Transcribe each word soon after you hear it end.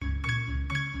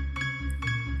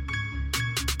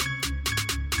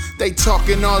They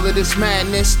talking all of this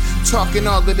madness, talking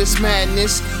all of this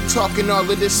madness, talking all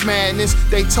of this madness.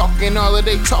 They talking all of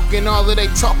this madness,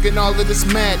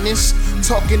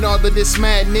 talking all of this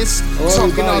madness. Hello,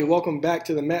 everybody. Welcome back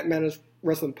to the Matt Madness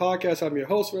Wrestling Podcast. I'm your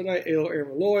host for tonight,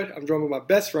 Aaron Lloyd. I'm joined with my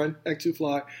best friend,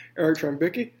 X2Fly, Eric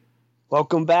Trembicki.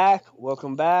 Welcome back.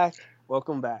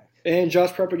 And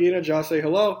Josh Prepagina. Josh, say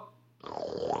hello.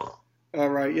 All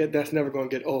right, yeah, that's never going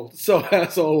to get old. So,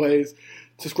 as always,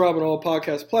 subscribe on all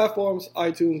podcast platforms,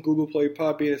 iTunes, Google Play,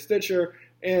 Podbean, and Stitcher,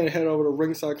 and head over to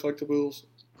Ringside Collectibles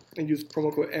and use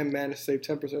promo code MMADNESS to save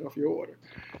 10% off your order.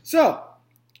 So,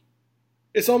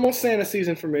 it's almost Santa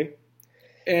season for me,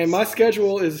 and my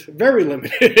schedule is very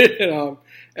limited,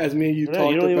 as me and you talked about.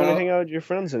 You don't even want to hang out with your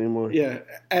friends anymore. Yeah,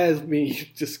 as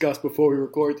we discussed before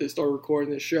we started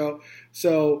recording this show.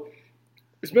 So,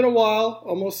 it's been a while,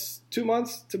 almost 2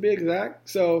 months to be exact.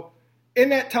 So, in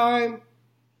that time,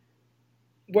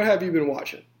 what have you been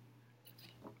watching?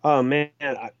 Oh man,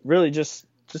 really just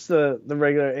the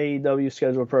regular AEW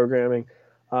schedule programming.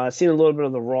 Seen a little bit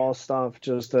of the Raw stuff,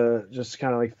 just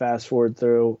kind of like fast forward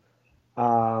through.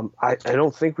 I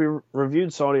don't think we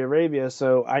reviewed Saudi Arabia,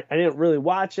 so I didn't really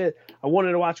watch it. I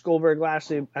wanted to watch Goldberg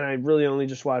Lashley, and I really only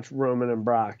just watched Roman and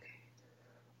Brock.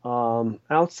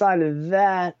 Outside of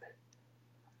that,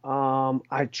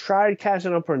 I tried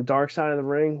catching up on Dark Side of the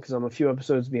Ring because I'm a few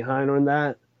episodes behind on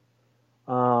that.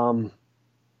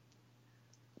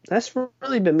 That's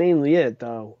really been mainly it,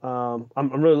 though.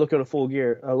 I'm really looking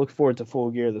forward to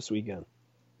Full Gear this weekend.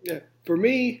 Yeah, for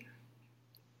me,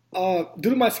 due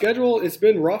to my schedule, it's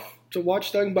been rough to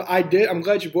watch things, but I'm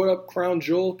glad you brought up Crown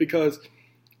Jewel because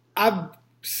I've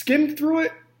skimmed through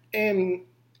it, and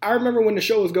I remember when the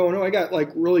show was going on, I got like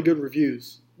really good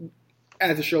reviews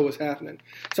as the show was happening.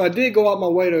 So I did go out my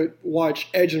way to watch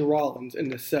Edge and Rollins in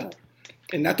the Cell.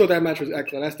 And I thought that match was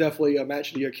excellent. That's definitely a match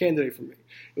of the year candidate for me.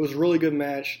 It was a really good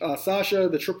match. Sasha,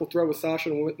 the triple threat with Sasha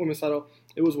and women's title,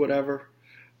 it was whatever.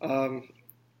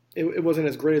 It wasn't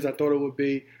as great as I thought it would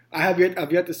be. I've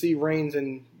yet to see Reigns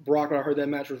and Brock, and I heard that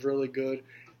match was really good.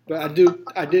 But I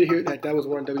did hear that was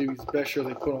one of WWE's best shows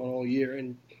they put on all year,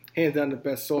 and hands down the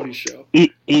best Saudi show.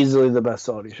 Easily the best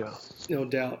Saudi show. No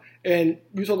doubt. And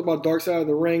you talked about Dark Side of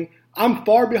the Ring. I'm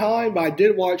far behind, but I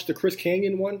did watch the Chris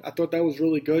Kanyon one. I thought that was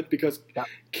really good because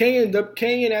Kanyon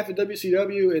after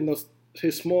WCW and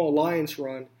his small alliance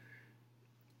run,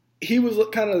 he was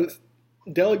kind of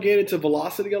delegated to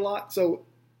Velocity a lot. So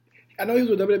I know he was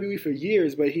with WWE for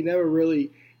years, but he never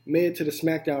really made it to the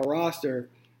SmackDown roster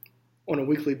on a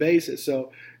weekly basis.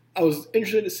 So I was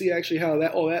interested to see actually how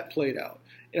all that played out.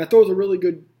 And I thought it was a really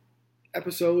good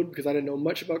episode because I didn't know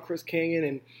much about Chris Kanyon,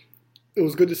 and it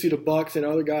was good to see the Bucks and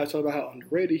other guys talk about how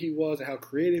underrated he was and how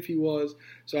creative he was.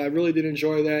 So I really did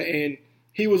enjoy that, and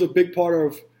he was a big part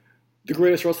of the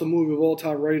greatest wrestling movie of all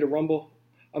time, Ready to Rumble.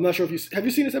 I'm not sure if have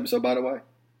you seen this episode, by the way?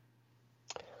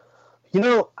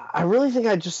 I really think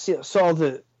I just saw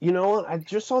I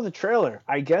just saw the trailer.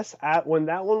 I guess when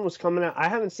that one was coming out, I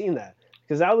haven't seen that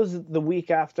because that was the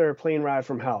week after Plane Ride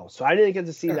from Hell, so I didn't get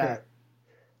to see that.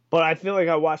 But I feel like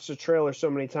I watched the trailer so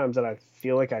many times that I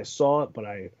feel like I saw it, but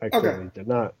I clearly did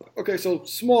not. Okay, so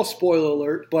small spoiler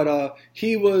alert, but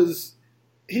he was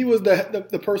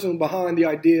the person behind the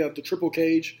idea of the triple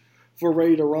cage for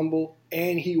Ready to Rumble,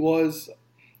 and he was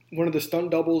one of the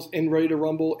stunt doubles in Ready to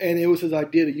Rumble, and it was his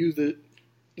idea to use the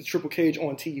triple cage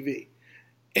on TV.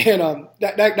 And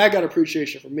that got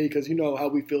appreciation from me because you know how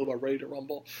we feel about Ready to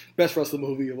Rumble, best wrestling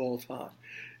movie of all time.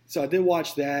 So I did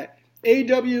watch that.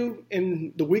 AEW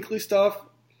and the weekly stuff,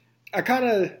 I kind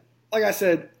of, like I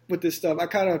said with this stuff, I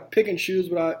kind of pick and choose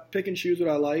what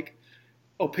I like,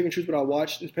 or pick and choose what I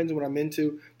watch. It depends on what I'm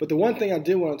into. But the one thing I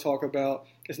did want to talk about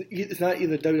is it's not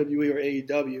either WWE or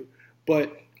AEW,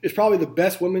 but it's probably the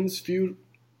best women's feud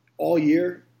all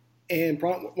year, and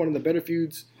probably one of the better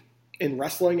feuds in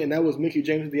wrestling, and that was Mickie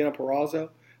James and Deonna Purrazzo.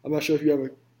 I'm not sure if you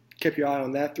ever kept your eye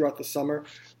on that throughout the summer,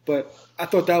 but I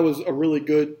thought that was a really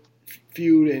good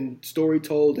feud and story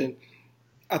told, and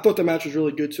I thought the match was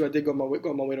really good too. I did go my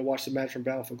way to watch the match from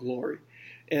Bound for Glory,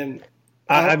 and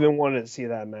I've been wanting to see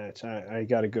that match. I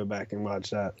got to go back and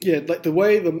watch that. Yeah, like the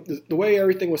way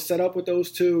everything was set up with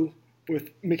those two,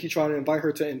 with Mickie trying to invite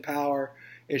her to Empower,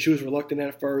 and she was reluctant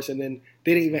at first, and then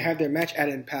they didn't even have their match at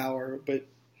Empower, but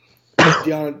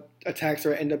Deonna attacks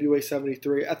her at NWA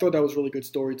 73. I thought that was really good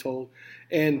story told,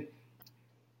 and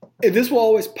this will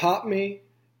always pop me.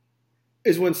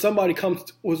 Is when somebody comes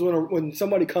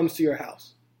to your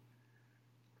house.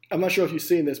 I'm not sure if you've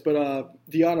seen this, but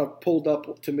Deanna pulled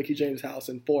up to Mickie James' house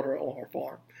and fought her on her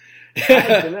farm.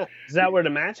 Is that where the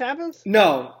match happens?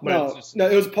 No. It was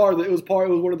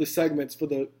one of the segments for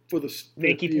the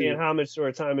Mickie paying homage to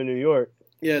her time in New York.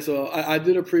 Yeah, so I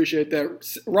did appreciate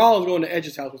that. Rollins going to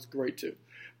Edge's house was great too.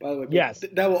 By the way, yes,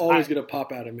 that will always get a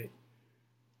pop out of me.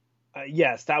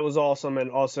 Yes, that was awesome, and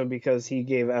also because he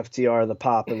gave FTR the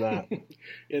pop in that.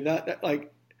 Yeah, that I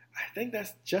think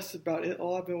that's just about it.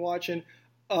 All I've been watching,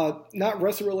 not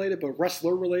wrestler related, but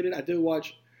wrestler related. I did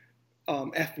watch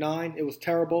F9. It was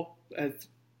terrible as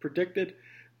predicted,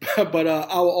 but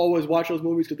I will always watch those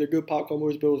movies because they're good popcorn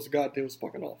movies. But it was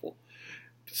fucking awful.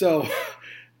 So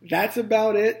that's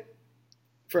about it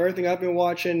for everything I've been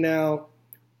watching. Now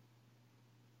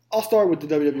I'll start with the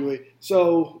WWE.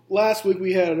 So last week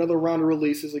we had another round of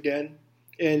releases again,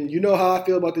 and you know how I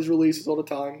feel about these releases all the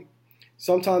time.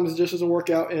 Sometimes it just doesn't work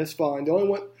out, and it's fine. The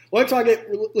only time I get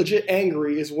legit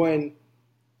angry is when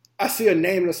I see a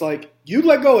name and it's like, you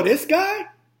let go of this guy?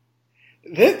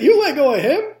 You let go of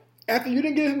him after you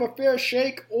didn't give him a fair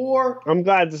shake? Or I'm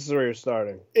glad this is where you're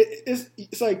starting.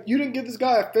 It's like you didn't give this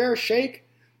guy a fair shake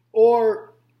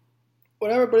or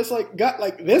whatever, but it's like,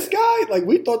 this guy? Like,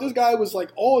 we thought this guy was like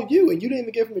all you, and you didn't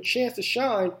even give him a chance to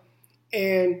shine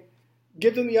and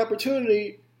give them the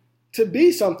opportunity to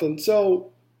be something.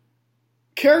 So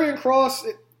Karrion Kross,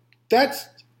 that's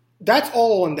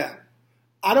all on them.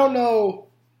 I don't know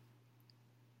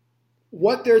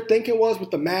what their thinking was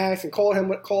with the mask and call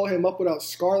him up without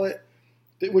Scarlett,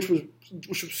 which was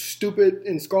stupid,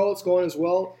 and Scarlett's going as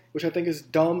well, which I think is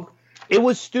dumb. It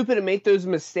was stupid to make those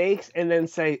mistakes and then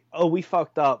say, "Oh, we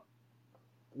fucked up.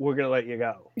 We're gonna let you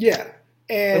go." Yeah,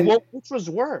 and which was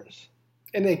worse.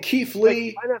 And then Keith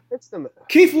Lee. Why not fix them?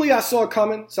 Keith Lee, I saw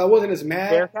coming, so I wasn't as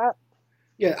mad. Bearcat?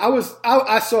 Yeah,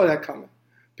 I saw that coming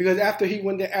because after he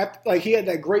went there, he had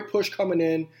that great push coming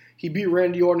in. He beat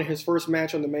Randy Orton in his first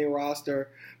match on the main roster,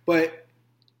 but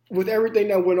with everything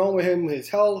that went on with him, his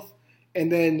health,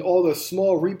 and then all the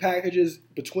small repackages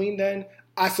between then,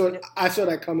 I saw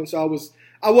that coming. So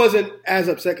I wasn't as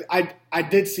upset. I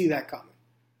did see that coming.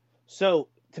 So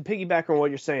to piggyback on what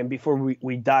you're saying before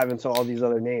we dive into all these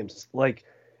other names, like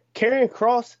Karrion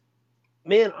Kross,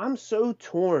 man, I'm so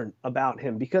torn about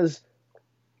him because,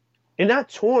 and not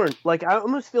torn, like I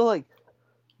almost feel like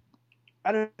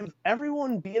out of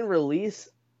everyone being released,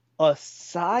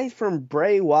 aside from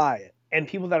Bray Wyatt and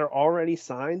people that are already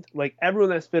signed, like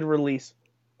everyone that's been released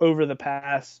over the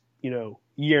past,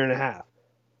 year and a half,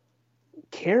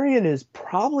 Karrion is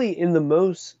probably in the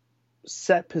most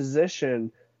set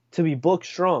position to be booked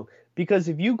strong. Because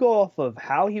if you go off of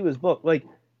how he was booked, like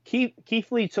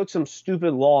Keith Lee took some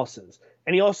stupid losses,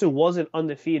 and he also wasn't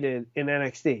undefeated in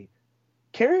NXT.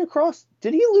 Karrion Kross,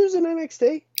 did he lose in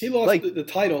NXT? He lost the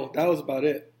title. That was about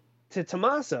it. To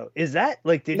Tommaso. Is that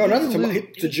like no, not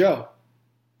to Joe.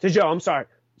 To Joe, I'm sorry.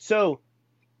 So,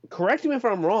 correct me if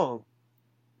I'm wrong.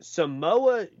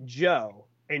 Samoa Joe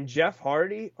and Jeff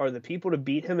Hardy are the people to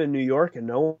beat him in New York and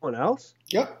no one else?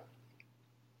 Yep.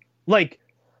 Like,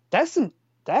 that's something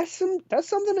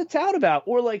to tout about.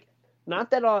 Or like,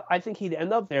 not that I think he'd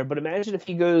end up there, but imagine if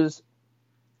he goes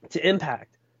to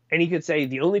Impact and he could say,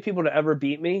 the only people to ever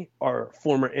beat me are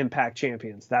former Impact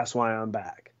champions. That's why I'm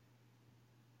back.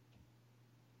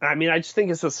 I mean, I just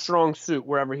think it's a strong suit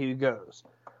wherever he goes.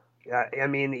 I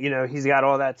mean, he's got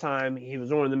all that time. He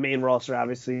was on the main roster.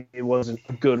 Obviously, it wasn't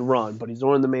a good run, but he's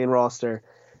on the main roster.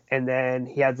 And then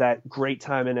he has that great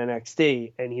time in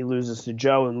NXT, and he loses to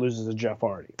Joe and loses to Jeff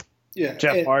Hardy. Yeah,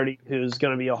 Jeff Hardy, who's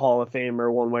going to be a Hall of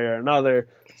Famer one way or another.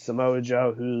 Samoa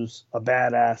Joe, who's a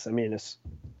badass. I mean,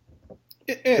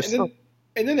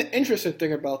 and then the interesting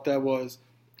thing about that was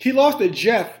he lost to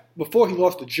Jeff before he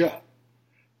lost to Joe.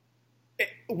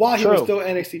 While he was still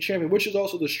NXT champion, which is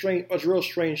also a real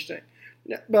strange thing.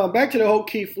 Now, back to the whole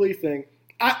Keith Lee thing.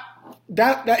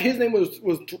 That his name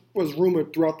was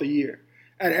rumored throughout the year.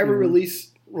 At every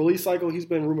release cycle, he's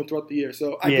been rumored throughout the year.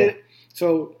 So I get it.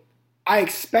 So I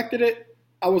expected it.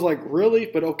 I was like, really?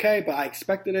 But okay. But I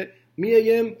expected it. Mia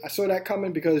Yim, I saw that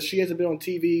coming because she hasn't been on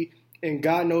TV in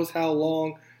God knows how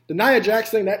long. The Nia Jax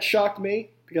thing, that shocked me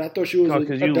because I thought she was a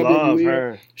WWE. Love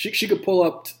her. She could pull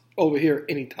up over here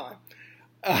anytime.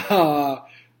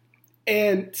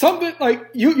 And something like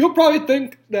you'll probably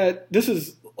think that this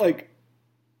is like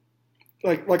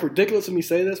ridiculous of me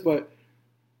say this, but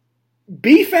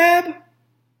B-Fab,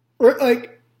 really?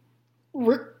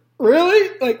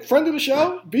 Like, friend of the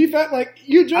show? B-Fab, like,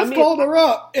 you just called her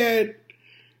up and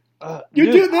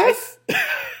you do this?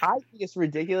 I think it's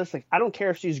ridiculous. Like, I don't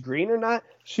care if she's green or not.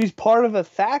 She's part of a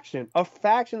faction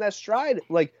that's tried.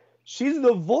 Like, she's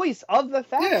the voice of the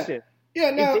faction.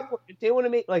 Yeah, now if they want to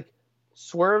make like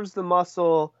Swerve's the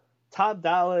muscle, Top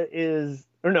Dollar is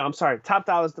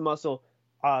the muscle,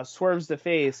 Swerve's the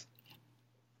face,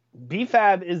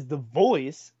 B-Fab is the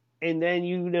voice, and then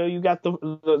you got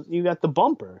the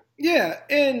bumper. Yeah,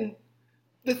 and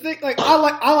the thing, like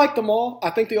I like them all.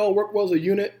 I think they all work well as a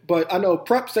unit. But I know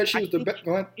Prep said she was the best.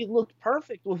 Go ahead. It looked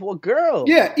perfect with a girl.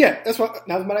 Yeah. That's my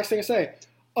next thing to say.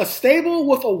 A stable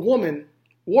with a woman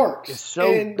works,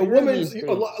 and the woman's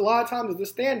a lot of times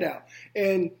is the standout.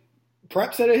 And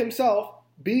Prep said it himself.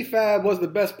 B-Fab was the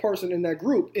best person in that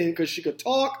group, and because she could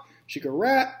talk, she could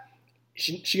rap.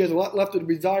 She has a lot left to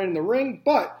reside in the ring,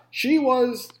 but she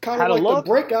was kind of like the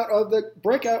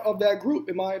breakout of that group,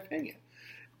 in my opinion.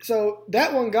 So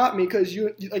that one got me because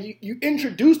you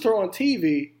introduced her on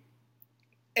TV,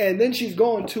 and then she's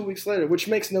gone 2 weeks later, which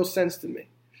makes no sense to me.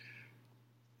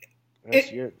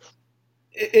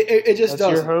 It just doesn't.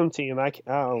 That's your home team. I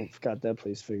don't got that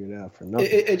place figured out for nothing.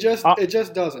 It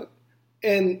just doesn't.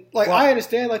 And I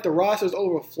understand the roster's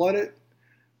over flooded,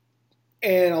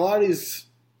 and a lot of these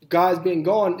guys being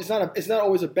gone, it's not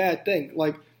always a bad thing.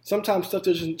 Like sometimes stuff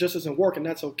just doesn't work, and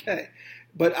that's okay.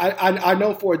 But I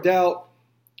know for a doubt,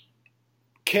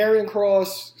 Karrion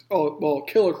Kross,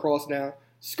 Killer Kross now,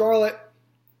 Scarlett,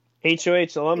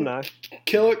 HOH alumni,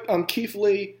 Keith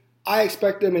Lee. I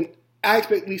expect them, and I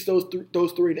expect at least those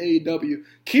three in AEW.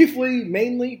 Keith Lee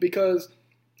mainly because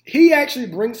he actually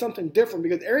brings something different.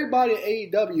 Because everybody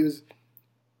in AEW is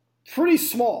pretty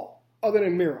small, other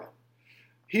than Miro.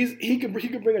 He could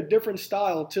bring a different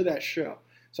style to that show.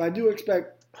 So I do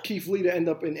expect Keith Lee to end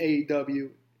up in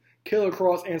AEW, Killer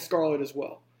Kross, and Scarlett as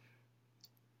well.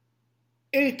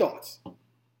 Any thoughts?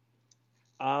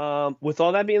 With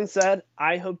all that being said,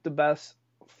 I hope the best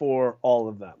for all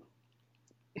of them.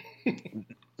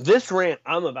 This rant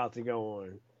I'm about to go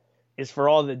on is for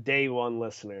all the day one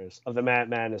listeners of the Matt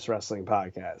Madness Wrestling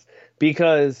Podcast,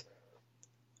 because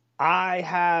I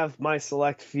have my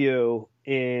select few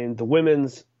in the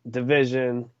women's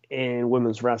division in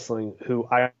women's wrestling who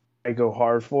I go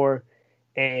hard for,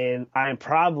 and I'm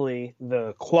probably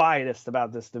the quietest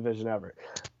about this division ever.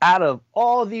 Out of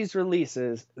all these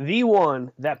releases, the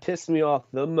one that pissed me off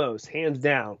the most, hands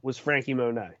down, was Frankie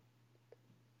Monet.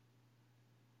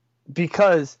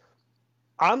 Because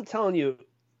I'm telling you,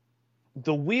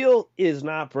 the wheel is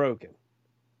not broken.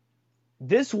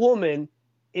 This woman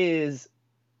is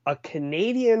a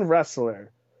Canadian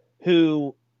wrestler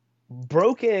who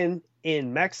broke in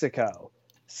Mexico,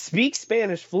 speaks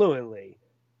Spanish fluently.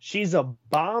 She's a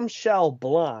bombshell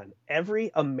blonde,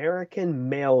 every American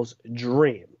male's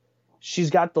dream. She's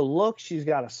got the look, she's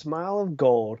got a smile of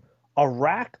gold, a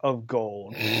rack of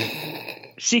gold.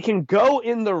 She can go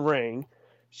in the ring.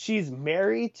 She's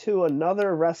married to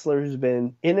another wrestler who's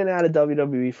been in and out of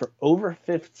WWE for over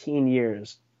 15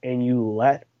 years, and you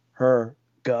let her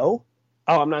go?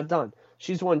 Oh, I'm not done.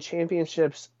 She's won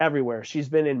championships everywhere. She's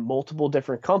been in multiple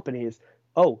different companies.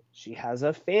 Oh, she has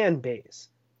a fan base.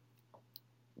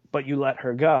 But you let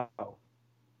her go.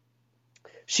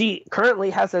 She currently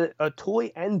has a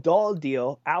toy and doll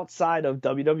deal outside of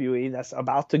WWE that's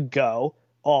about to go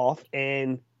off,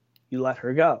 and you let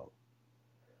her go.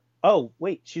 Oh,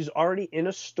 wait, she's already in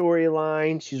a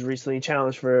storyline. She's recently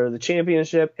challenged for the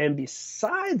championship. And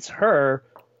besides her,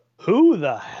 who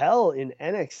the hell in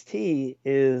NXT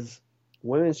is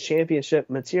women's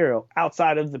championship material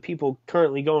outside of the people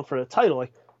currently going for the title?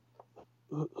 Like,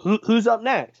 who's up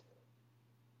next?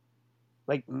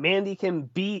 Like, Mandy can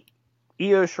beat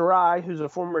Io Shirai, who's a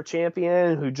former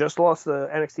champion, who just lost the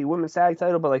NXT Women's Tag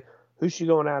title, but, like, who's she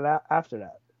going out after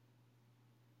that?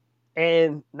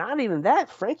 And not even that,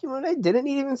 Frankie Monet didn't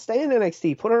even stay in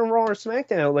NXT. Put her in Raw or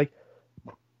SmackDown. Like,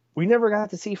 we never got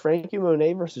to see Frankie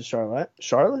Monet versus Charlotte.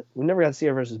 We never got to see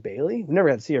her versus Bayley. We never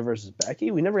got to see her versus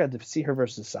Becky. We never got to see her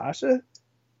versus Sasha.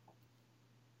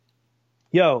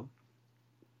 Yo,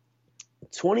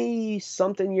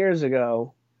 20-something years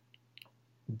ago,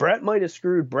 Brett might have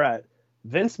screwed Brett.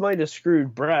 Vince might have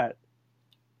screwed Brett.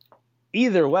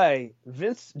 Either way,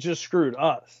 Vince just screwed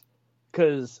us.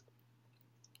 Because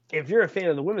if you're a fan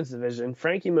of the women's division,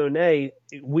 Frankie Monet,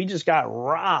 we just got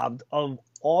robbed of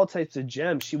all types of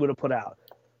gems she would have put out.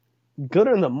 Good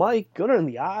on the mic, good on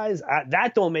the eyes.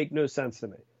 That don't make no sense to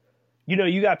me. You know,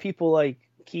 you got people like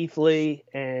Keith Lee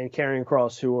and Karrion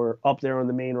Kross who are up there on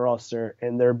the main roster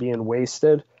and they're being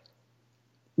wasted.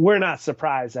 We're not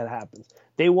surprised that happens.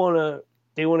 They want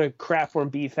to crap on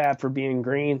B-Fab for being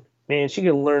green. Man, she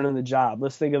can learn on the job.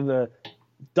 Let's think of the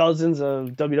dozens of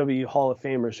WWE Hall of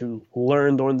Famers who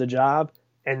learned on the job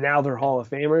and now they're Hall of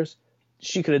Famers.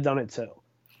 She could have done it too.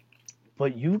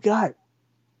 But you got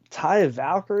Taya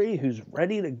Valkyrie who's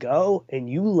ready to go and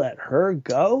you let her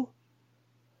go?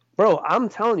 Bro, I'm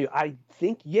telling you, I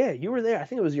think, you were there. I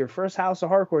think it was your first House of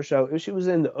Hardcore show. She was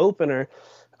in the opener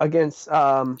against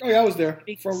I was there.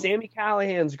 Sami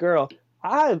Callihan's girl.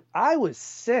 I was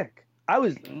sick. I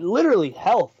was literally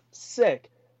health sick.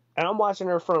 And I'm watching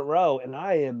her front row, and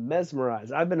I am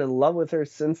mesmerized. I've been in love with her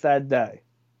since that day.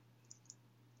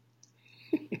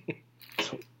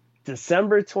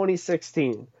 December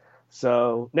 2016.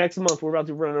 So next month, we're about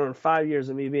to run on 5 years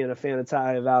of me being a fan of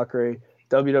Taya Valkyrie.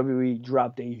 WWE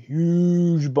dropped a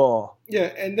huge ball.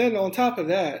 Yeah, and then on top of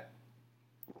that,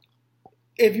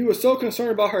 if you were so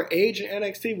concerned about her age in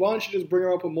NXT, why don't you just bring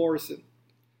her up with Morrison?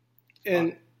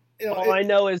 And all I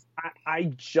know is I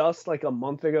just like a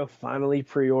month ago finally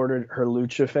pre-ordered her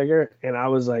Lucha figure, and I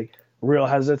was like real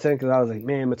hesitant because I was like,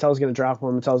 man, Mattel's gonna drop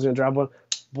one.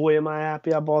 Boy, am I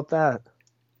happy I bought that.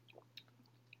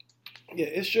 Yeah,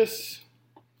 it's just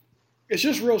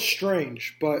real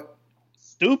strange, but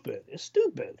stupid. It's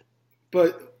stupid.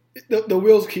 But the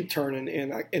wheels keep turning,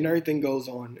 and everything goes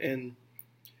on, and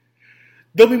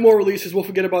there'll be more releases. We'll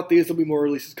forget about these. There'll be more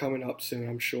releases coming up soon,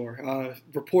 I'm sure.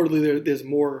 Reportedly, there's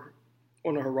more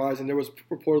on the horizon. There was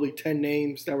reportedly 10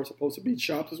 names that were supposed to be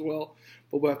shops as well,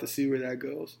 but we'll have to see where that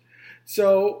goes.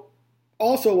 So,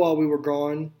 also while we were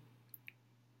gone,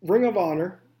 Ring of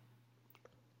Honor,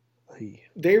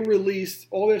 they released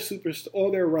all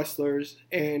their wrestlers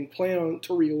and plan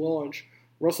to relaunch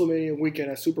WrestleMania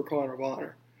weekend at SuperCard of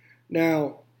Honor.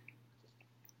 Now,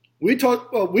 we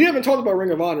haven't talked about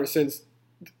Ring of Honor since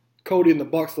Cody and the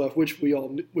Bucks left, which we all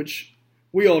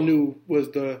knew was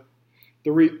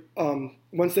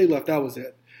once they left, that was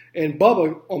it. And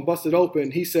Bubba on Busted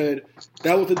Open, he said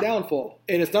that was the downfall.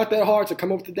 And it's not that hard to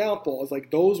come up with the downfall. It's like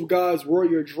those guys were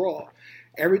your draw.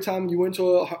 Every time you went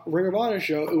to a Ring of Honor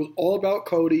show, it was all about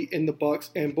Cody and the Bucks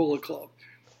and Bullet Club.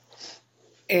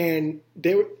 And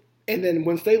then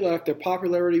once they left, their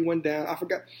popularity went down. I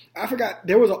forgot.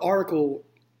 There was an article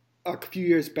a few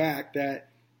years back that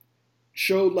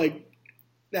showed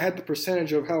that had the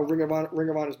percentage of how Ring of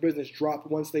Honor's business dropped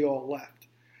once they all left.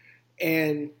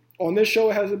 And on this show,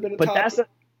 it hasn't been a topic.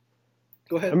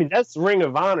 Go ahead. I mean, that's Ring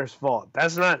of Honor's fault.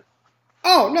 That's not.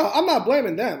 Oh, no, I'm not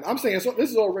blaming them. I'm saying this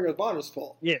is all Ring of Honor's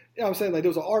fault. Yeah. You know what I'm saying? There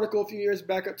was an article a few years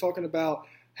back talking about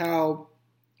how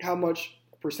much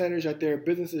percentage that their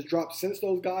businesses dropped since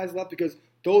those guys left, because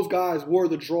those guys were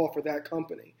the draw for that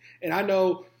company. And I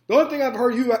know the only thing I've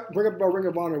heard you bring up about Ring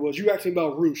of Honor was you asked me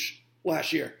about Roosh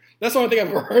last year. That's the only thing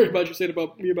I've ever heard about you saying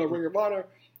about me about Ring of Honor.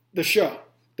 The show.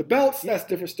 The belts, that's a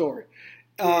different story.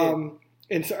 And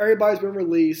so everybody's been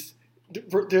released.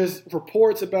 There's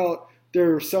reports about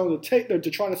they're selling the tape. They're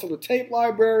trying to sell the tape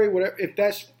library. Whatever, if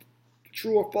that's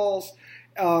true or false.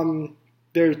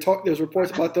 There's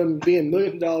reports about them being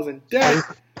millions of dollars in debt.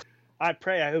 I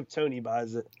hope Tony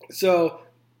buys it. So,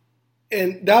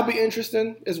 and that'll be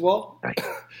interesting as well.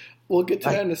 We'll get to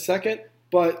that in a second.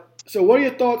 But so, what are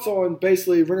your thoughts on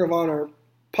basically Ring of Honor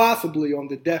possibly on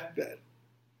the deathbed?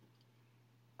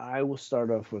 I will start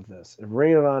off with this. If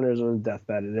Ring of Honor is on the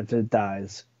deathbed, and if it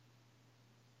dies,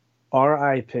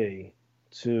 RIP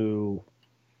to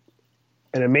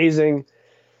an amazing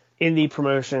indie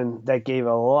promotion that gave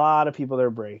a lot of people their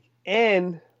break.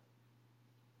 And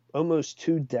almost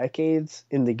 2 decades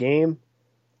in the game.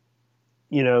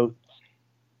 You know,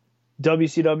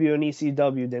 WCW and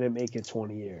ECW didn't make it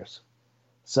 20 years.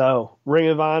 So, Ring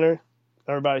of Honor,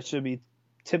 everybody should be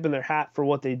tipping their hat for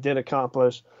what they did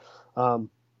accomplish.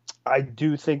 I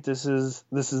do think this is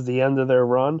the end of their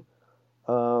run.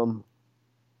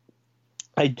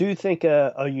 I do think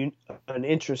an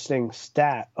interesting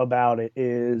stat about it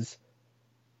is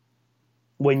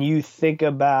when you think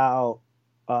about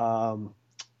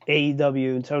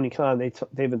AEW and Tony Khan,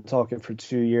 they've been talking for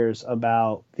 2 years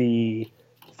about the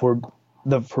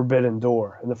Forbidden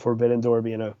Door and the Forbidden Door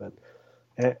being open.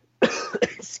 And,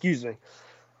 excuse me.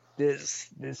 This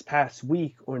past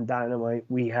week on Dynamite,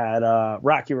 we had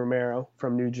Rocky Romero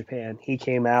from New Japan. He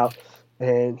came out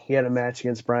and he had a match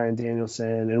against Bryan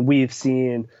Danielson. And we've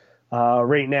seen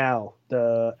right now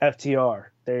the FTR.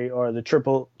 They are the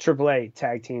AAA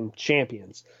Tag Team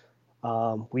Champions.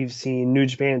 We've seen New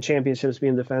Japan Championships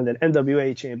being defended,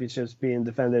 NWA Championships being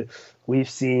defended. We've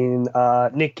seen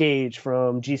Nick Gage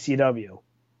from GCW.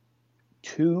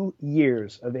 2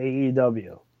 years of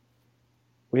AEW.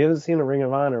 We haven't seen a Ring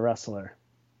of Honor wrestler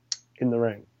in the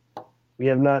ring. We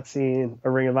have not seen a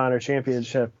Ring of Honor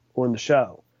championship on the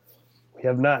show. We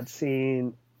have not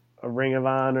seen a Ring of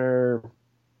Honor,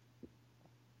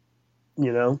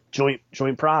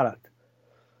 joint product.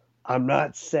 I'm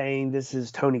not saying this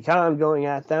is Tony Khan going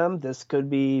at them. This could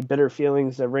be bitter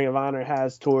feelings that Ring of Honor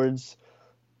has towards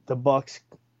the Bucks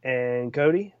and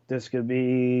Cody. This could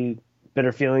be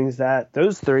bitter feelings that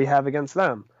those three have against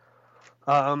them.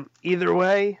 Either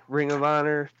way, Ring of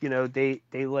Honor, they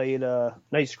laid a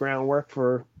nice groundwork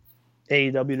for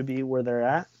AEW to be where they're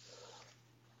at.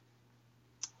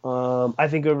 I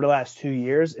think over the last 2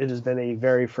 years, it has been a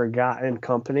very forgotten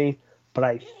company, but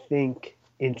I think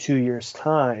in 2 years'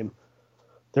 time,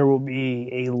 there will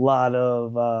be a lot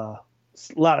of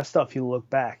stuff you look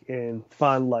back in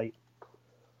fond light.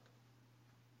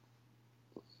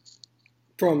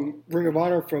 From Ring of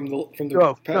Honor, from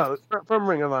the past? No, from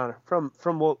Ring of Honor,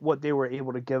 from what they were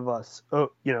able to give us,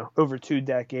 over 2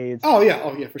 decades. Oh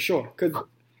yeah, for sure. Because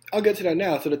I'll get to that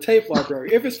now. So the tape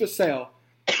library, if it's for sale,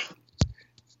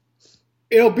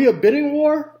 it'll be a bidding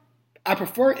war. I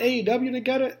prefer AEW to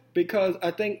get it because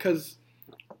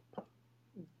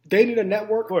they need a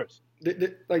network. Of course,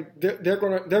 they're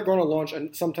gonna launch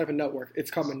some type of network. It's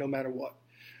coming no matter what.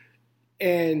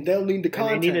 And they'll need the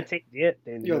content. They need to take it.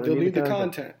 They'll need the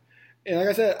content. And like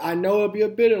I said, I know it'll be a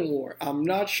bidding war. I'm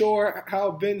not sure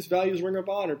how Vince values Ring of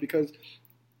Honor because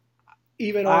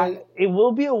it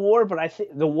will be a war, but I think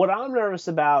what I'm nervous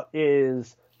about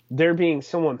is there being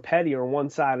someone petty on one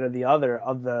side or the other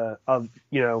of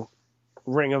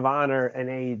Ring of Honor and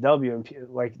AEW, and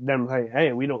like them like,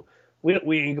 hey, we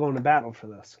ain't going to battle for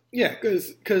this. Yeah,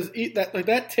 because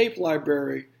that tape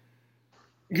library.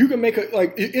 You can make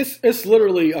it's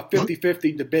literally a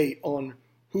 50-50 debate on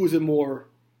who's it more,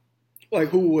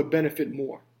 who would benefit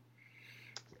more.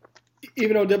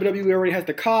 Even though WWE already has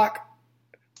the cock,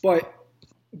 but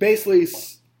basically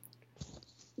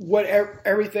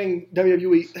everything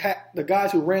WWE had, the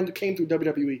guys who came through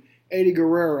WWE, Eddie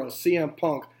Guerrero, CM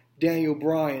Punk, Daniel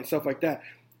Bryan, stuff like that.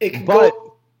 It can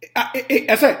go.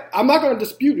 I said I'm not going to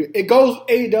dispute it. It goes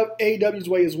AEW's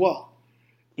way as well.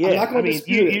 Yeah,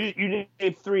 you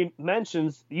named 3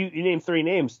 mentions. You named 3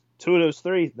 names. 2 of those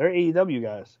 3, they're AEW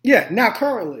guys. Yeah, now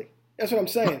currently. That's what I'm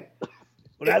saying. Well,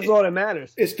 that's all that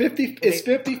matters. It's 50. It's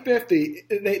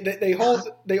 50-50.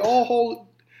 They all hold.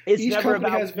 It's each never company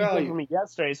about has value. For me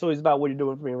yesterday. It's always about what you're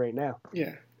doing for me right now.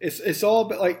 Yeah, it's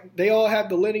all they all have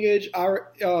the lineage.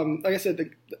 Like I said, the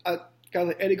guys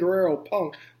like Eddie Guerrero,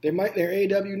 Punk. They're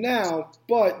AEW now,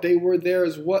 but they were there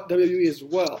as WWE as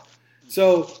well.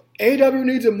 So AEW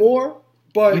needs it more,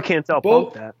 but you can't tell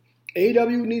Punk that.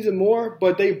 AEW needs it more,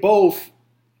 but they both,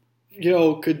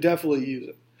 could definitely use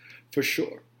it for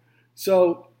sure.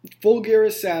 So Full Gear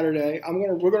is Saturday.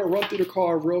 We're gonna run through the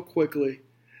card real quickly,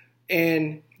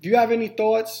 and if you have any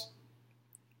thoughts,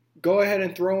 go ahead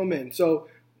and throw them in. So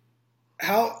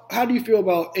how do you feel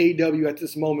about AEW at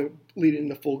this moment leading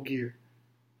to Full Gear?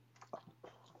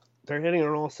 They're hitting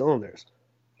on all cylinders,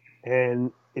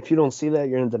 and if you don't see that,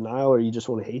 you're in denial or you just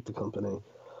want to hate the company.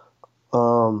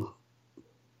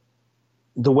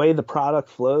 The way the product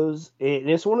flows,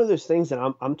 it's one of those things that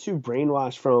I'm too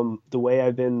brainwashed from the way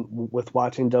I've been with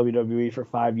watching WWE for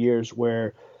 5 years,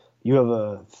 where you have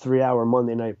a 3-hour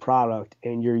Monday night product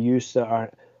and you're used to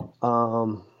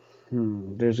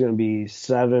there's going to be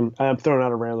 7. I'm throwing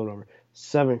out a random number.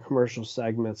 7 commercial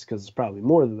segments, because it's probably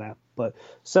more than that, but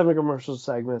 7 commercial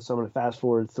segments. I'm going to fast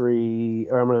forward 7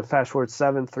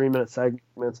 3-minute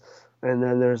segments, and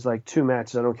then there's 2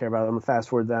 matches I don't care about. I'm going to fast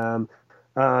forward them,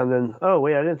 and then I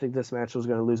didn't think this match was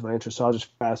going to lose my interest, so I'll just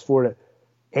fast forward it.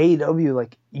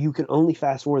 AEW, you can only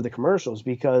fast forward the commercials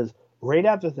because right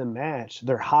after the match,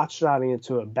 they're hot-shotting it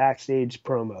to a backstage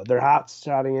promo. They're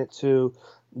hot-shotting it to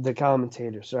the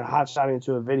commentators. They're hot-shotting it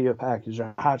to a video package.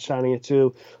 They're hot-shotting it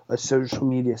to a social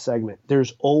media segment.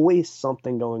 There's always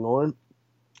something going on.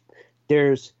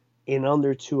 In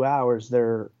under 2 hours,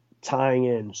 they're tying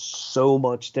in so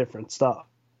much different stuff.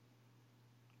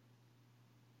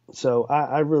 So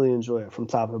I really enjoy it from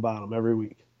top to bottom every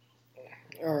week.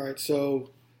 All right, so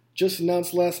just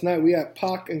announced last night we had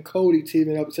Pac and Cody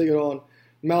teaming up to take it on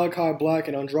Malachi Black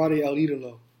and Andrade El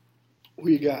Idolo. Who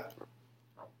you got?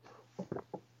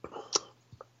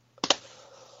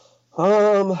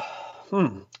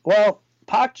 Well,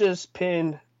 Pac just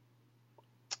pinned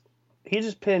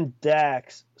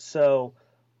Dax, so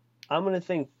I'm going to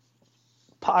think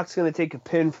Pac's going to take a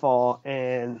pinfall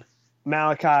and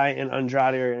Malachi and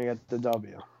Andrade are going to get the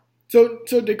W. So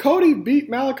did Cody beat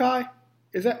Malachi?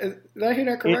 Did I hear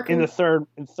that correctly? In the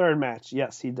third match,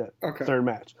 yes, he did. Okay. Third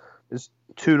match. It's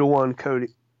 2-1 Cody.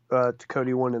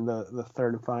 Cody won in the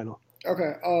third and final.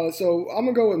 Okay, so I'm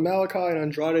going to go with Malachi and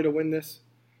Andrade to win this.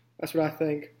 That's what I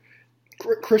think.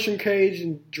 Christian Cage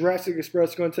and Jurassic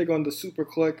Express are going to take on the Super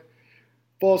Click.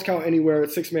 Falls Count Anywhere,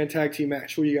 6-man tag team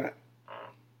match. Who you got?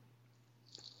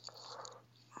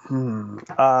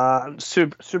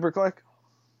 Super Click.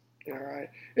 All right.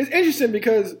 It's interesting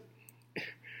because,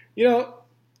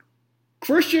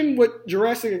 Christian with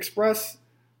Jurassic Express,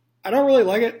 I don't really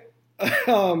like it.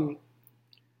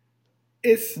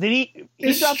 It's Did he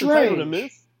it's drop the strange. title to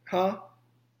Moose? Huh?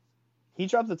 He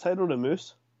dropped the title to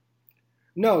Moose?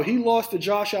 No, he lost to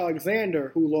Josh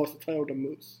Alexander, who lost the title to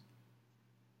Moose.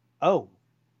 Oh.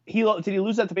 Did he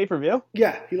lose that to pay-per-view?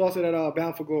 Yeah, he lost it at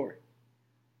Bound for Glory.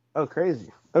 Oh,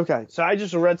 crazy. Okay, so I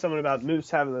just read something about Moose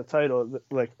having the title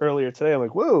like earlier today. I'm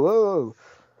like, whoa.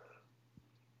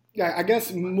 Yeah, I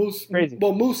guess Moose. Crazy.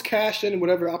 Well, Moose cashed in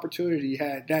whatever opportunity he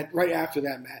had that right after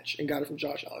that match and got it from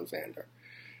Josh Alexander.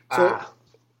 So,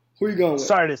 who are you going with?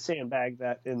 Sorry to sandbag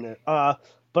that in there. But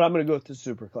I'm going to go with the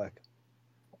Super Click.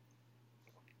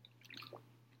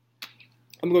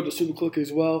 I'm going to go with the Super Click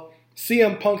as well.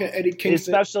 CM Punk and Eddie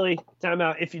Kingston. Especially,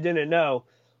 timeout, if you didn't know,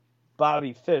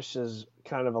 Bobby Fish has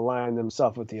kind of aligned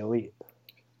himself with the Elite.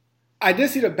 I did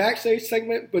see the backstage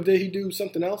segment, but did he do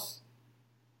something else?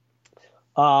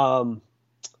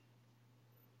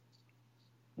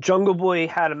 Jungle Boy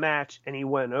had a match and he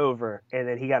went over, and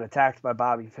then he got attacked by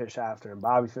Bobby Fish after, and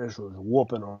Bobby Fish was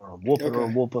whooping on him.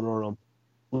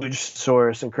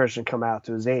 Luchasaurus and Christian come out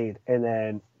to his aid, and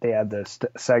then they had this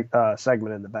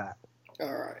segment in the back.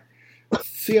 All right.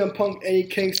 CM Punk, Eddie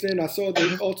Kingston. I saw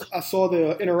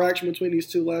the interaction between these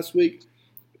two last week.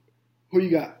 Who you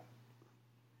got?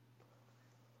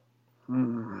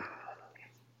 Man,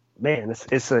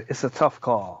 it's a tough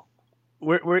call.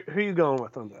 Who are you going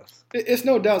with on this? It's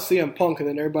no doubt CM Punk, and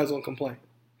then everybody's gonna complain.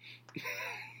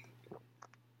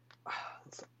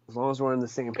 As long as we're on the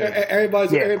same page.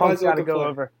 Everybody's Punk's got to gonna go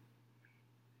over.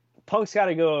 Punk's got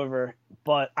to go over,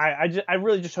 but I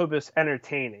really just hope it's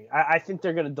entertaining. I think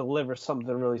they're going to deliver something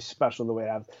really special the way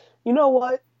I have. You know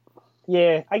what?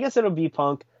 Yeah, I guess it'll be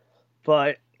Punk,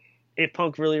 but if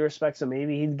Punk really respects him,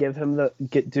 maybe he'd do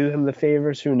him the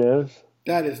favors. Who knows?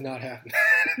 That is not happening.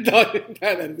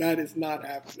 that is not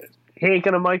happening. He ain't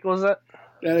gonna Michaels it.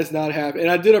 That is not happening.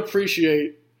 And I did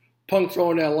appreciate Punk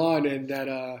throwing that line in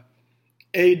that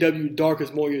AEW Dark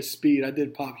is more your speed. I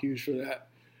did pop huge for that.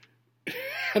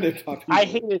 I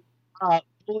hated.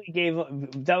 Bully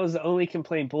that was the only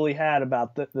complaint Bully had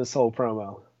about this whole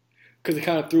promo. Because it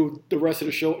kind of threw the rest of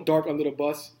the show Dark under the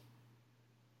bus.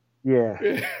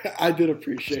 Yeah. I did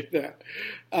appreciate that.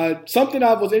 Something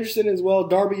I was interested in as well,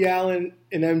 Darby Allin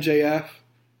and MJF.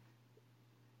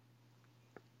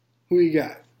 Who you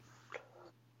got?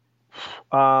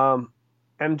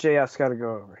 MJF's got to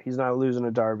go over. He's not losing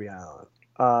to Darby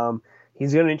Allin.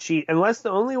 He's going to cheat. Unless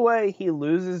the only way he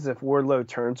loses if Wardlow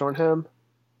turns on him.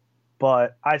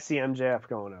 But I see MJF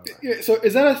going over. Yeah, so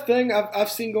is that a thing I've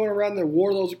seen going around that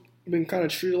Wardlow's been kind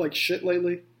of treated like shit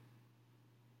lately?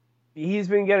 He's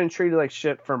been getting treated like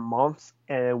shit for months,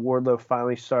 and Wardlow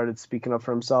finally started speaking up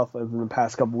for himself in the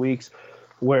past couple weeks,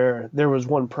 where there was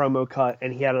one promo cut,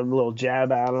 and he had a little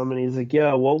jab at him, and he's like,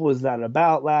 yo, what was that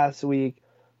about last week?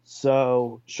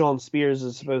 So Sean Spears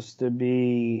is supposed to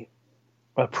be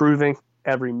approving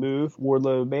every move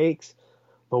Wardlow makes,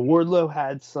 but Wardlow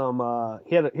had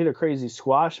he had a crazy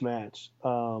squash match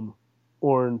on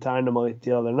Dynamite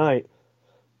the other night,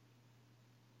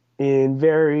 in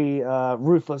very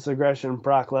ruthless aggression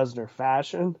Brock Lesnar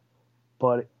fashion,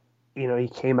 but he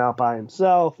came out by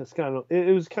himself.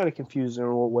 It was kind of confusing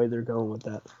on what way they're going with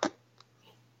that.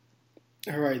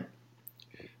 All right,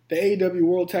 the AEW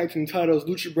World Tag Team titles,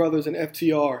 Lucha Brothers and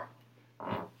FTR.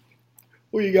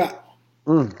 Who you got?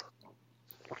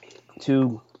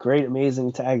 Two great,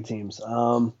 amazing tag teams.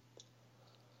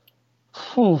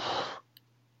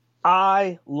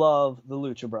 I love the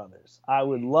Lucha Brothers. I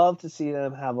would love to see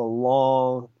them have a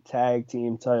long tag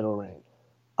team title reign.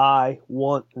 I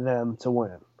want them to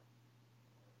win.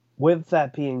 With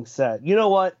that being said, you know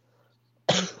what?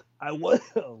 I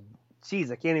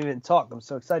can't even talk. I'm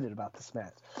so excited about this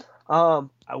match.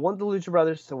 I want the Lucha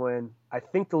Brothers to win. I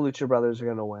think the Lucha Brothers are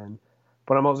going to win.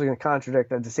 But I'm also going to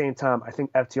contradict at the same time. I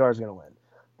think FTR is going to win.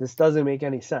 This doesn't make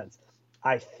any sense.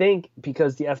 I think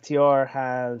because the FTR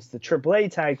has the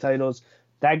AAA tag titles,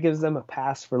 that gives them a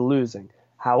pass for losing.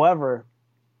 However,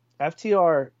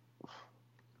 FTR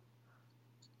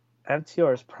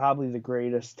is probably the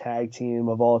greatest tag team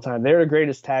of all time. They're the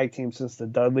greatest tag team since the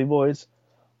Dudley Boys.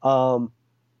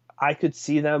 I could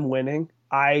see them winning.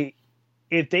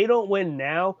 If they don't win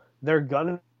now, they're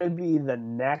going to be the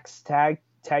next tag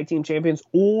team champions,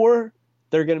 or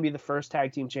they're going to be the first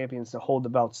tag team champions to hold the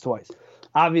belts twice.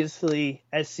 Obviously,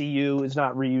 SCU is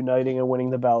not reuniting and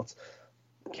winning the belts.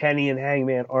 Kenny and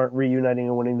Hangman aren't reuniting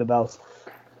and winning the belts.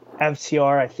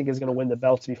 FTR, I think, is going to win the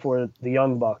belts before the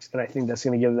Young Bucks, and I think that's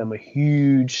going to give them a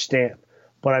huge stamp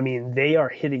But I mean, they are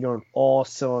hitting on all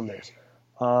cylinders.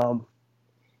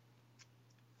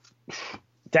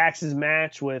 Dax's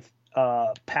match with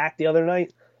Pac the other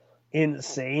night,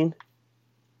 insane.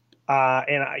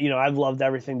 And I've loved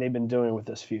everything they've been doing with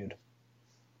this feud.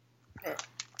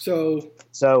 So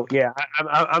yeah,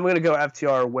 I'm gonna go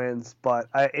FTR wins, but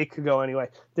it could go anyway.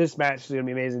 This match is gonna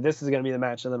be amazing. This is gonna be the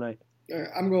match of the night.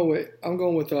 I'm going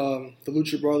with the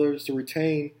Lucha Brothers to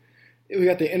retain. We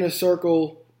got the Inner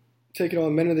Circle taking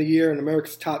on Men of the Year and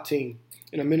America's Top Team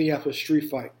in a Minneapolis street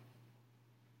fight.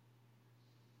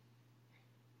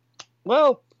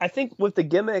 Well, I think with the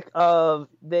gimmick of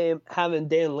them having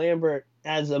Dan Lambert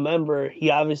as a member, he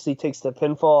obviously takes the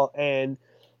pinfall and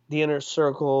the Inner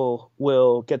Circle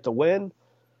will get the win.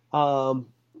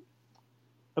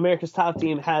 America's Top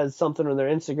Team has something on their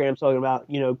Instagram talking about,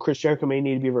 Chris Jericho may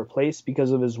need to be replaced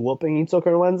because of his whooping he took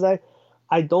on Wednesday.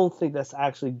 I don't think that's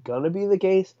actually going to be the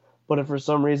case, but if for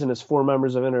some reason it's 4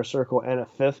 members of Inner Circle and a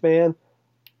 5th man,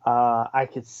 I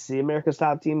could see America's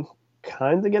Top Team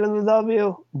kind of getting the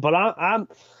W. But I'm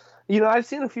I've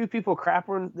seen a few people crap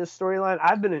on this storyline.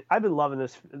 I've been loving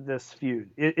this feud.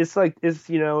 It's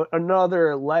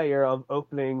another layer of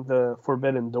opening the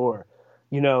forbidden door.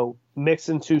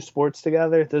 Mixing 2 sports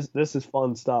together. This is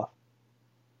fun stuff.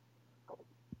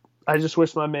 I just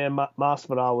wish my man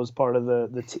Masvidal was part of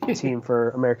the team for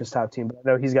America's Top Team, but I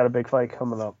know he's got a big fight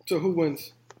coming up. So who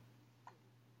wins?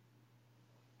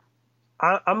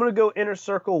 I'm going to go Inner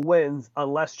Circle wins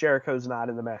unless Jericho's not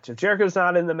in the match. If Jericho's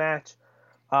not in the match,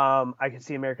 I can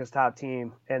see America's Top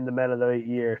Team and the Men of the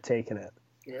Year taking it.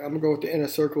 Yeah, I'm going to go with the Inner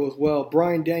Circle as well.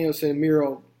 Bryan Danielson,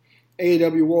 Miro,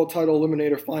 AEW World Title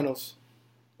Eliminator Finals.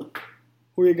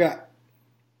 Who you got?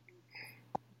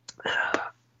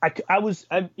 I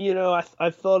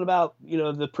thought about,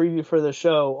 the preview for the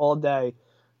show all day.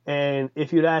 And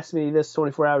if you'd asked me this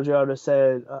 24 hours ago, I would have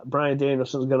said Bryan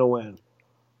Danielson's going to win.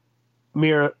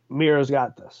 Miro's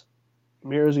got this.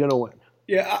 Miro's going to win.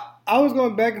 Yeah, I was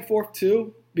going back and forth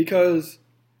too because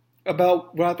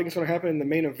about what I think is going to happen in the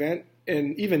main event.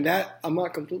 And even that I'm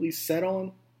not completely set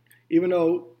on, even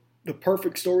though the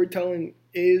perfect storytelling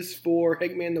is for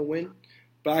Hangman to win.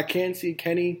 But I can see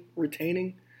Kenny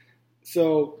retaining.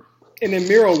 So, and then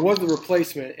Miro was the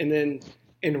replacement. And then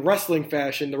in wrestling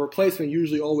fashion, the replacement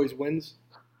usually always wins.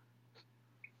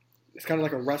 It's kind of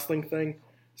like a wrestling thing.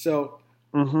 So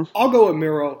I'll go with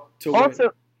Miro to win.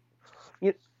 Also,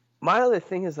 my other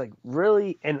thing is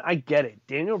really, and I get it.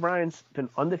 Daniel Bryan's been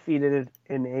undefeated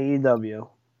in AEW,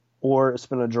 or it's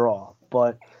been a draw.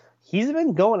 But he's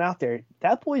been going out there.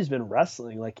 That boy's been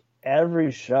wrestling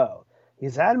every show.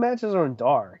 He's had matches on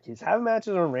Dark. He's having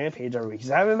matches on Rampage every week.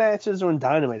 He's having matches on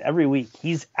Dynamite every week.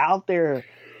 He's out there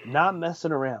not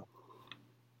messing around.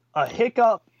 A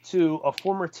hiccup to a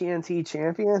former TNT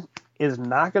champion is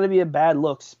not going to be a bad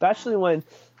look, especially when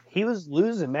he was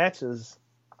losing matches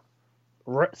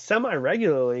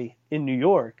semi-regularly in New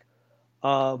York.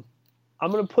 I'm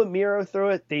going to put Miro through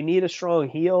it. They need a strong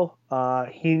heel.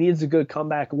 He needs a good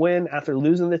comeback win after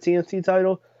losing the TNT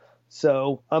title.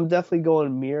 So I'm definitely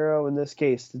going Miro in this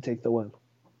case to take the win.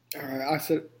 All right,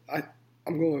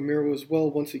 I'm going with Miro as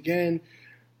well once again.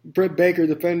 Britt Baker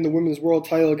defending the Women's World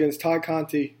title against Ty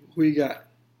Conti. Who you got?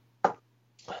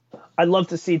 I'd love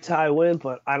to see Ty win,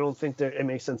 but I don't think it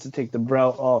makes sense to take the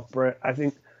belt off Britt. I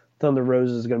think Thunder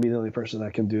Rosa is going to be the only person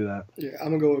that can do that. Yeah, I'm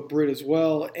going to go with Britt as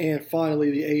well. And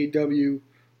finally, the AEW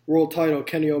World title,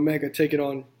 Kenny Omega taking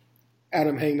on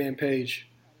Adam Hangman Page.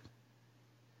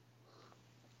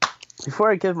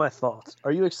 Before I give my thoughts,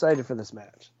 are you excited for this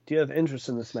match? Do you have interest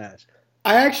in this match?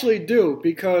 I actually do,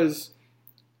 because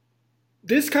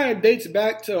this kind of dates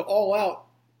back to All Out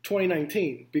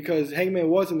 2019, because Hangman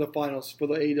was in the finals for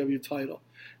the AEW title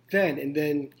then, and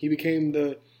then he became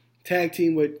the tag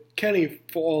team with Kenny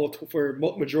for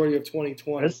majority of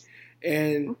 2020. Yes.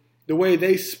 And the way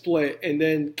they split, and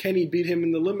then Kenny beat him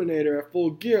in the Eliminator at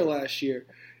Full Gear last year,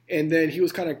 and then he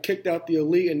was kind of kicked out the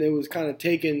Elite, and then was kind of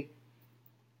taken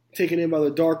in by the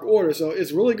Dark Order. So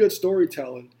it's really good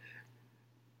storytelling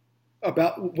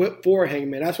for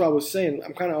Hangman. That's what I was saying.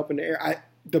 I'm kind of up in the air.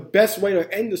 The best way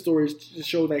to end the story is to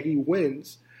show that he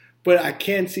wins, but I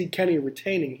can see Kenny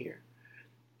retaining here.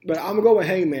 But I'm gonna go with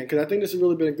Hangman because I think this has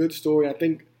really been a good story. I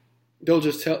think they'll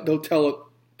tell it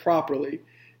properly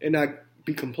and not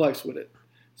be complex with it.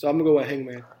 So I'm gonna go with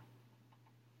Hangman.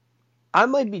 I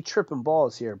might be tripping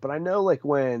balls here, but I know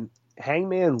when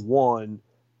Hangman won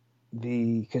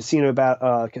the casino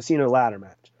ladder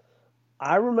match,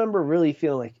 I remember really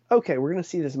feeling okay, we're going to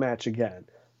see this match again.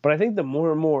 But I think the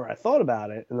more and more I thought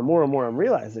about it, and the more and more I'm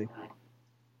realizing,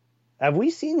 have we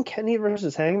seen Kenny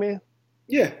versus Hangman?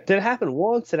 Yeah. Did it happen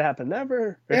once? Did it happen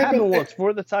never? It happened happened once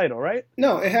for the title, right?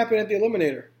 No, it happened at the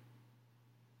Eliminator.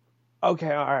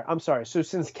 Okay, all right. I'm sorry. So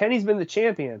since Kenny's been the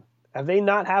champion, have they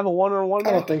not have a one-on-one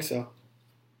match? I don't think so.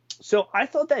 So I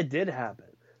thought that did happen.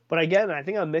 But again, I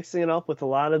think I'm mixing it up with a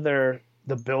lot of the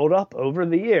build-up over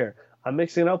the year. I'm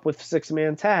mixing it up with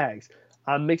six-man tags.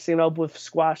 I'm mixing it up with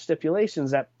squash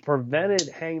stipulations that prevented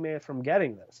Hangman from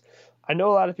getting this. I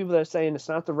know a lot of people that are saying it's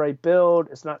not the right build.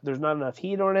 There's not enough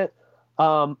heat on it.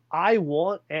 I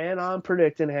want and I'm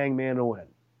predicting Hangman to win.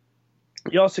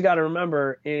 You also got to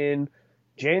remember in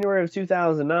January of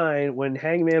 2009, when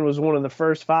Hangman was one of the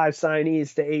first 5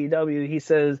 signees to AEW, he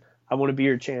says, I want to be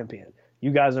your champion.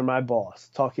 You guys are my boss,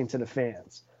 talking to the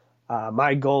fans.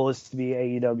 My goal is to be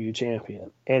AEW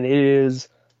champion. And it is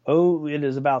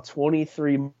about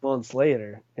 23 months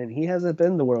later, and he hasn't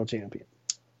been the world champion.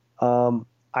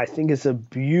 I think it's a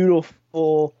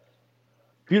beautiful,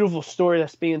 beautiful story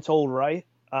that's being told right.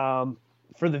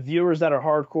 For the viewers that are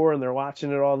hardcore and they're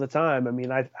watching it all the time, I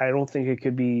mean, I don't think it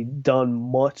could be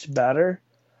done much better.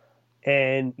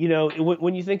 And, you know,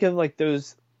 when you think of like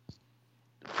those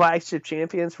flagship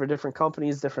champions for different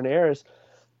companies, different eras,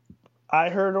 I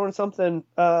heard an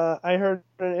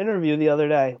interview the other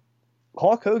day.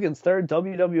 Hulk Hogan's third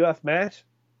WWF match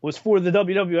was for the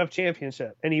WWF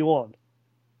Championship, and he won.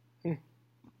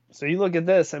 So you look at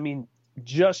this, I mean,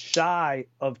 just shy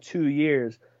of 2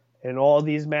 years, and all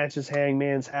these matches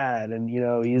Hangman's had, and, you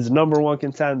know, he's number 1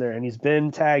 contender, and he's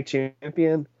been tag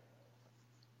champion.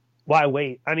 Why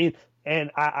wait? I mean,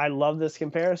 and I love this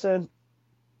comparison.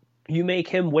 You make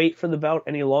him wait for the belt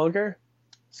any longer,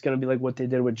 it's going to be like what they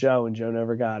did with Joe, and Joe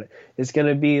never got it. It's going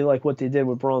to be like what they did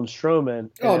with Braun Strowman.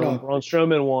 And when Braun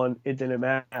Strowman won, it didn't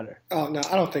matter. Oh, no,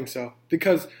 I don't think so.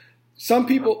 Because some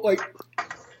people, like,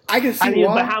 I can see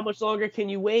why. But how much longer can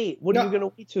you wait? What are you going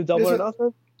to wait to? Double or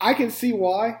nothing? I can see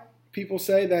why people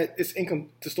say that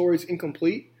the story's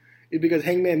incomplete. It's because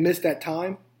Hangman missed that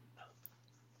time.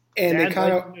 And they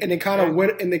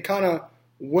kind of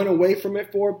went away from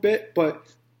it for a bit, but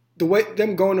the way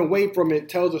them going away from it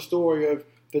tells a story of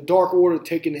the Dark Order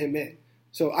taking him in.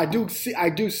 So I do see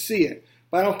it,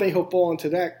 but I don't think he'll fall into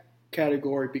that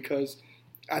category because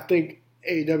I think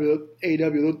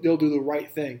AEW they'll do the right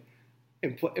thing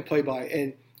and play by it.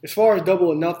 And as far as Double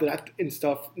or Nothing and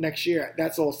stuff next year,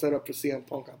 that's all set up for CM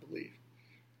Punk, I believe.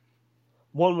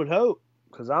 One would hope,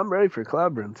 because I'm ready for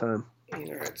Cloudburn time. All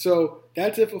right, so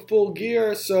that's it for Full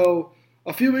Gear. So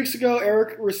a few weeks ago,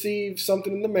 Eric received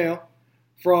something in the mail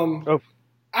from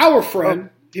our friend.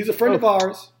 He's a friend of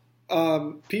ours.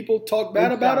 People talk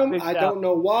bad about him. I don't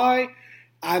know why.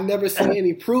 I've never seen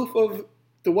any proof of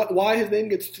why his name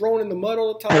gets thrown in the mud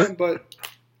all the time. But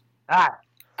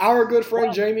our good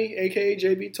friend Jamie, a.k.a.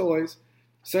 JB Toys,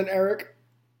 sent Eric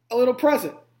a little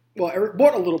present. Well, Eric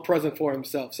bought a little present for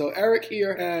himself. So Eric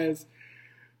here has...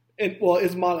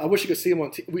 is modeling. I wish you could see him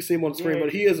on the screen, but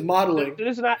he is modeling.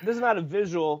 This is not a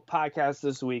visual podcast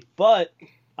this week, but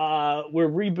we're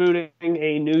rebooting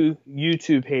a new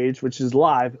YouTube page, which is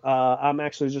live. I'm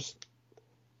actually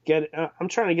I'm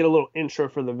trying to get a little intro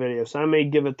for the video, so I may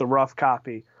give it the rough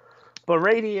copy. But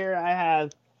right here, I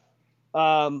have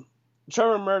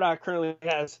Trevor Murdoch currently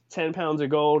has 10 pounds of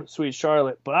gold, Sweet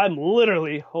Charlotte, but I'm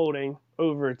literally holding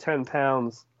over 10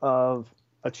 pounds of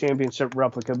a championship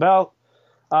replica belt.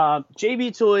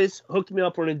 JB Toys hooked me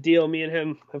up on a deal. Me and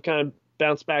him have kind of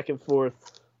bounced back and forth.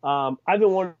 I've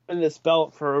been wanting this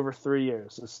belt for over 3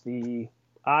 years. It's the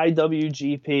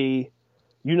IWGP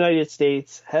United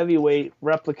States Heavyweight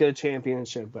Replica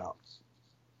Championship belt.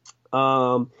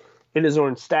 It is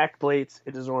on stacked plates.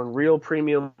 It is on real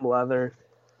premium leather.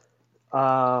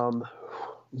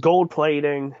 Gold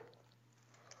plating.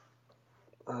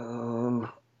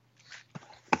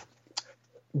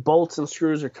 Bolts and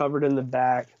screws are covered in the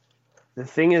back. The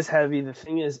thing is heavy. The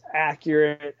thing is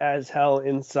accurate as hell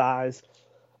in size.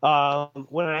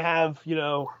 When I have,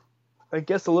 I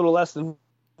guess a little less than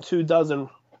 2 dozen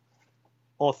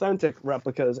authentic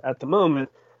replicas at the moment,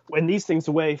 when these things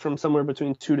weigh from somewhere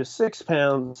between 2 to 6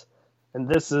 pounds, and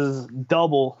this is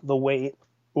double the weight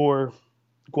or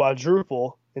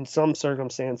quadruple in some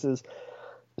circumstances,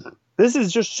 this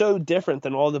is just so different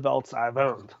than all the belts I've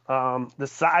owned. The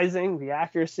sizing, the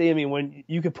accuracy. I mean, when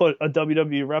you could put a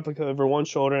WWE replica over one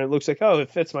shoulder and it looks like, oh, it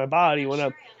fits my body. When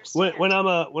I'm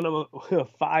a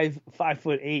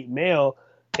 5'8" male,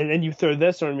 and then you throw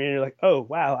this on me and you're like, oh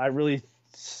wow, I really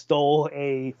stole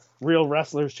a real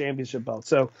wrestler's championship belt.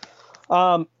 So,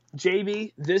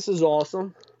 JB, this is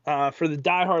awesome. For the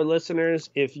diehard listeners,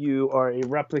 if you are a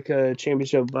replica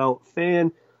championship belt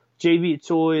fan, JB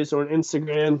Toys on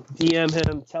Instagram, DM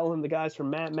him, tell him the guys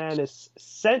from Matt Madness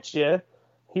sent you,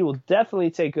 He will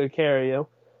definitely take good care of you.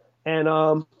 And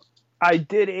I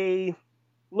did a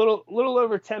little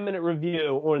over 10-minute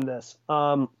review on this.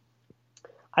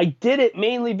 I did it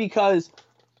mainly because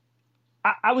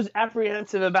I was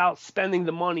apprehensive about spending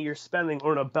the money you're spending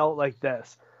on a belt like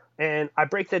this. And I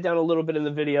break that down a little bit in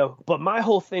the video. But my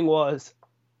whole thing was,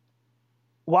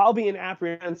 while being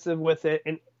apprehensive with it,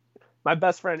 and my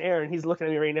best friend Aaron, he's looking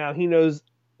at me right now, he knows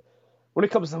when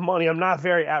it comes to money, I'm not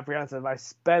very apprehensive. I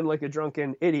spend like a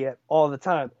drunken idiot all the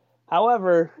time.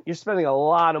 However, you're spending a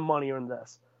lot of money on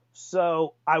this.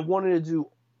 So I wanted to do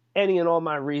any and all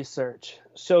my research.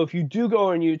 So if you do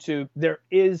go on YouTube, there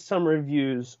is some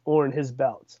reviews on his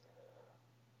belts.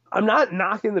 I'm not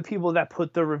knocking the people that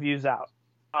put the reviews out.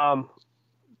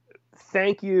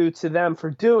 Thank you to them for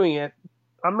doing it.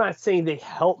 I'm not saying they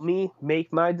helped me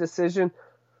make my decision.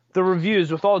 The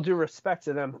reviews, with all due respect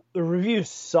to them, the reviews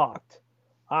sucked.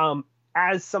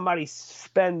 As somebody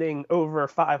spending over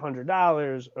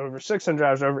 $500, over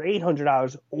 $600, over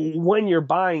 $800, when you're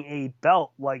buying a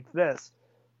belt like this,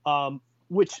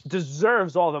 which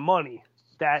deserves all the money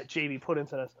that JB put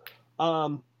into this,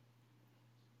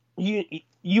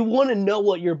 you want to know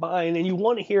what you're buying, and you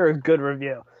want to hear a good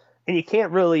review. And you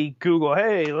can't really Google,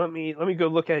 hey, let me go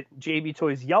look at JB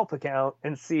Toys Yelp account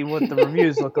and see what the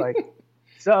reviews look like.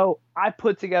 So I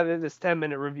put together this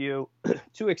 10-minute review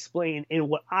to explain in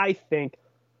what I think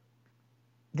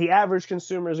the average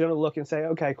consumer is going to look and say,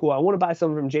 okay, cool, I want to buy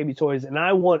something from JB Toys, and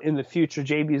I want in the future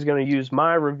JB is going to use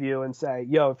my review and say,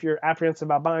 yo, if you're apprehensive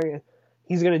about buying it,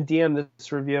 he's going to DM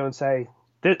this review and say,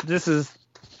 this is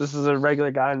a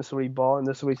regular guy, and this is what he bought, and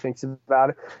this is what he thinks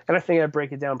about it. And I think I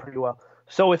break it down pretty well.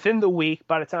 So within the week,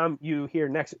 by the time you hear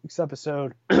next week's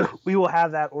episode, we will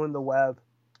have that on the web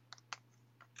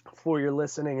for your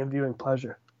listening and viewing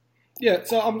pleasure. Yeah,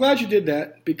 so I'm glad you did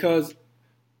that, because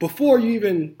before you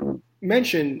even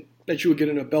mentioned that you were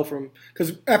getting a belt from,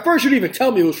 because at first you didn't even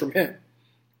tell me it was from him.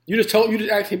 You just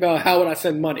asked me about how would I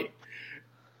send money.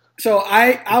 So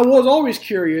I was always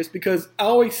curious, because I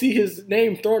always see his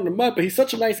name thrown in the mud, but he's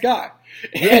such a nice guy.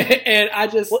 Yeah. And I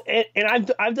just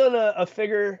I've done a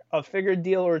figure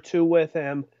deal or two with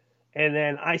him, and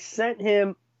then I sent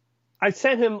him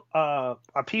a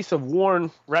piece of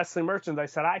worn wrestling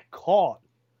merchandise that I caught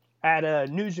at a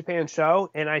New Japan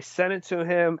show, and I sent it to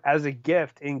him as a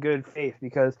gift in good faith,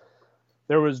 because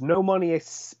there was no money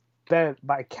spent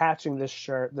by catching this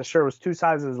shirt. The shirt was 2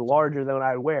 sizes larger than what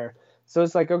I'd wear. So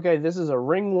it's like, okay, this is a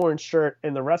ring-worn shirt,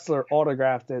 and the wrestler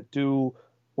autographed it.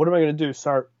 What am I going to do?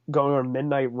 Start going on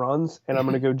midnight runs, and I'm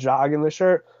going to go jog in the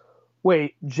shirt?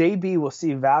 Wait, JB will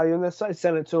see value in this. So I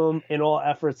sent it to him in all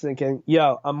efforts, thinking,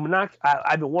 yo,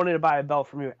 I've been wanting to buy a belt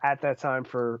from you at that time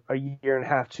for a year and a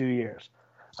half, 2 years.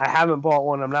 I haven't bought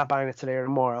one. I'm not buying it today or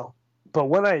tomorrow. But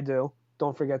when I do,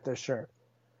 don't forget this shirt.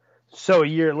 So a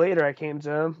year later, I came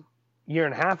to him. Year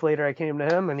and a half later, I came to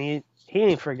him, and he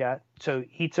didn't forget. So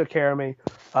he took care of me.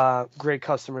 Great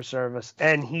customer service.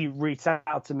 And he reached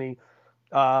out to me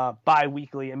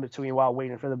bi-weekly in between while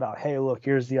waiting for the belt. Hey, look,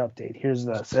 here's the update. Here's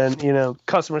this. And,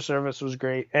 customer service was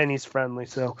great, and he's friendly.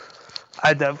 So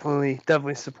I definitely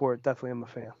support. Definitely am a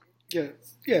fan.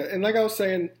 Yeah. And like I was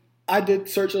saying, I did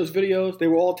search those videos. They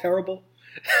were all terrible.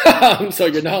 So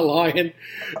you're not lying.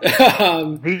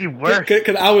 The worst.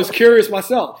 Because I was curious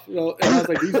myself. And I was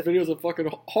like, these videos are fucking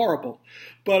horrible.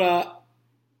 But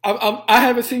I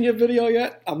haven't seen your video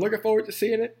yet. I'm looking forward to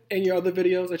seeing it and your other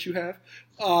videos that you have.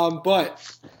 But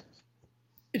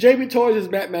JB Toys is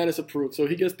Matt Madness approved, so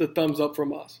he gets the thumbs up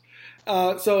from us.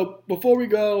 So before we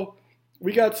go,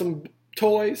 we got some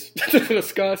toys to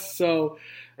discuss. So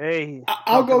hey,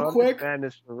 I'll go quick.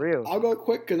 Madness for real. I'll go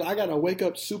quick because I got to wake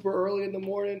up super early in the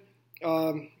morning.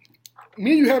 Me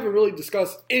and you haven't really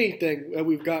discussed anything that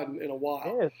we've gotten in a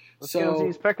while. Yeah, let's get into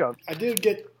these pickups. I did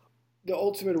get the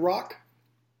Ultimate Rock.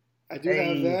 I do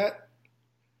have that.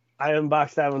 I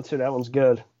unboxed that one too. That one's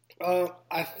good.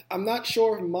 I'm not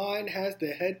sure if mine has the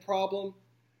head problem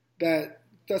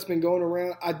that's been going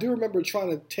around. I do remember trying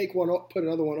to take one up, put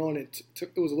another one on. It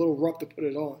was a little rough to put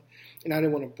it on, and I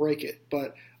didn't want to break it.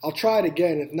 But I'll try it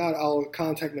again. If not, I'll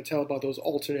contact Mattel about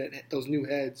those new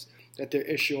heads that they're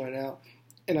issuing out.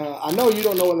 And I know you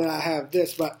don't know whether I have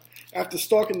this, but after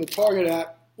stalking the Target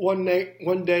app one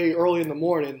day early in the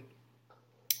morning,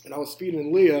 and I was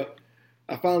feeding Leah,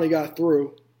 I finally got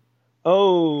through.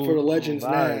 Oh, for the Legends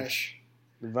Nash.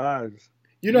 Vibes.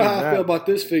 You know how I feel about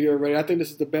this figure already. I think this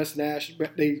is the best Nash.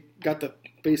 They got the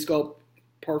face sculpt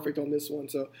perfect on this one,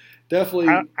 so definitely.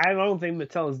 I don't think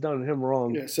Mattel has done him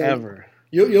wrong ever.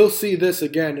 You'll see this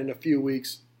again in a few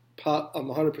weeks. I'm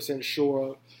 100%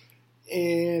 sure of.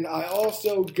 And I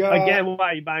also got again.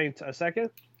 Why are you buying a second?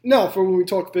 No, for when we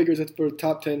talk figures, it's for the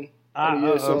top 10 of the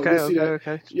year. So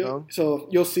okay. So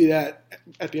you'll see that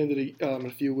at the end of the in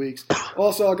a few weeks.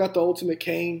 Also, I got the Ultimate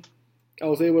Kane. I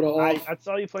was able to off. I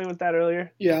saw you playing with that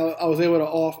earlier. Yeah, I was able to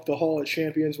off the Hall of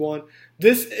Champions one.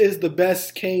 This is the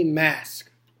best Kane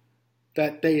mask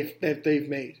that they've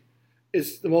made.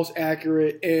 It's the most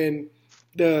accurate, and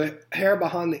the hair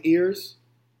behind the ears,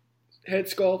 head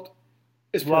sculpt,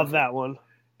 is perfect. Love that one.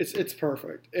 It's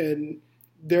perfect, and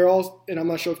they're all. And I'm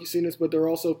not sure if you've seen this, but they're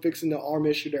also fixing the arm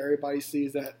issue that everybody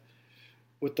sees that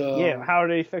with the. Yeah, how are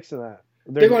they fixing that?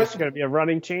 They're just going to be a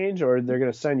running change, or they're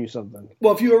going to send you something?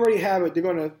 Well, if you already have it, they're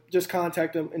going to just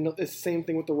contact them, and it's the same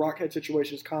thing with the Rockhead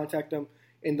situation. Just contact them,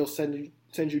 and they'll send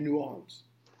you new arms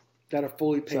that are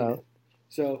fully painted.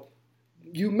 So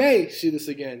you may see this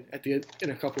again in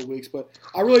a couple of weeks, but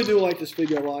I really do like this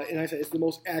figure a lot. And I said it's the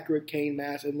most accurate Kane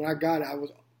mask, and when I got it, I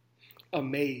was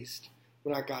amazed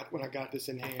when I got this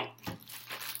in hand.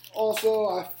 Also,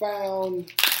 I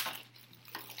found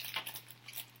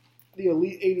the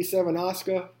Elite 87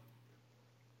 Oscar.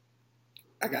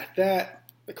 I got that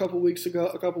a couple weeks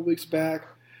back.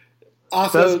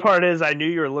 Also, the best part is I knew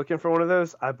you were looking for one of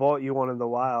those. I bought you one in the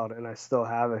wild, and I still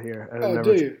have it here. And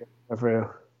do you? For you.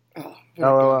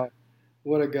 Oh,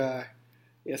 what a guy.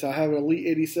 Yes, I have an Elite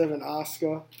 87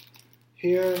 Oscar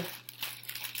here.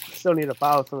 Still need a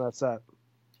pilot from that set.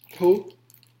 Who?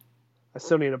 I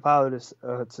still need a pilot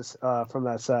from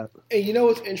that set. And you know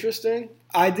what's interesting?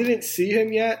 I didn't see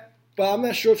him yet, but I'm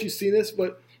not sure if you've seen this,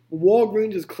 but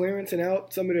Walgreens is clearancing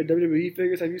out some of their WWE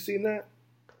figures. Have you seen that?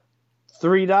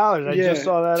 $3. I just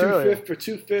saw that earlier. For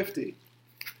 $250.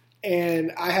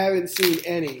 And I haven't seen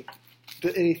any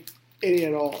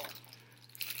at all.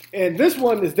 And this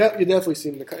one is you'll definitely see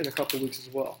in a couple of weeks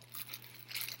as well.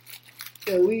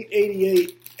 Elite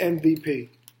 88 MVP.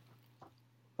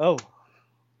 Oh.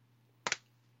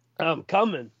 I'm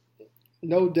coming.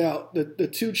 No doubt. The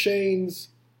 2 chains,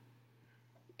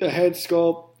 the head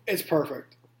sculpt, it's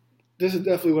perfect. This is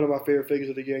definitely one of my favorite figures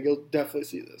of the year. You'll definitely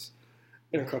see this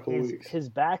in a couple of weeks. His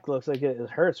back looks like it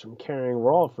hurts from carrying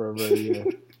Raw for over a year.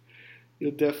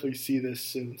 You'll definitely see this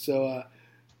soon. So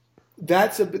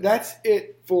that's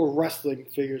it for wrestling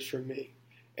figures for me.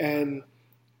 And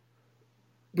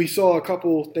we saw a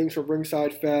couple things from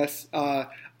Ringside Fest.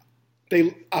 They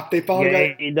finally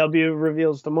got AEW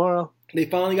reveals tomorrow. They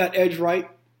finally got Edge Wright,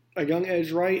 a young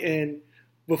Edge Wright, and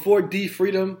before D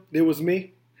Freedom, there was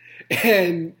me.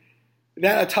 And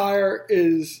that attire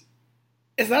it's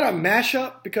not a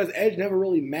mashup because Edge never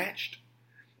really matched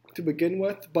to begin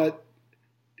with, but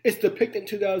it's depicted in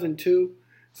 2002.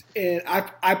 And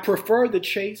I prefer the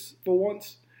chase for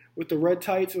once with the red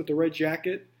tights, with the red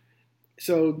jacket.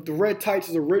 So the red tights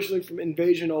is originally from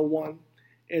Invasion 01,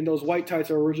 and those white tights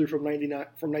are originally from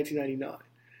 1999.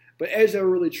 But Edge never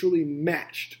really truly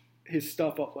matched his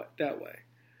stuff up that way.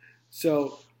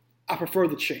 So I prefer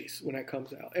the chase when that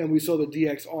comes out. And we saw the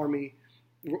DX Army,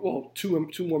 well, two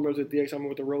more members of the DX Army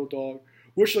with the Road Dogg,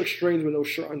 which looks strange with no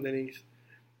shirt underneath.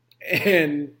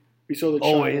 And we saw the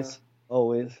China.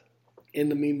 Always. In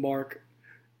the Mean Mark.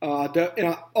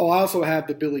 I also have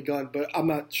the Billy Gunn, but I'm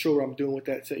not sure what I'm doing with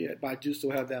that set yet. But I do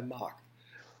still have that mock.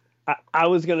 I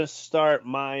was gonna start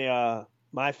my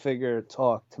my figure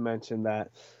talk to mention that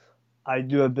I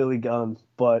do have Billy Gunn,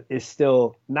 but it's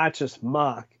still not just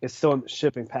mock. It's still in the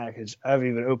shipping package. I haven't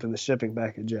even opened the shipping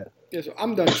package yet. Yeah, so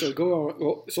I'm done. So go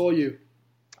on. It's all you.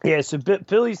 Yeah, so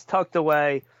Billy's tucked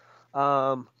away.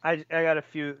 I got a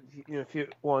few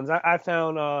ones. I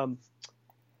found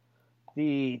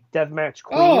the Deathmatch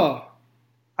Queen. Oh,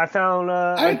 I found.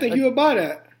 I didn't think you would buy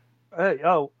that.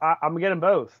 I'm getting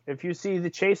both. If you see the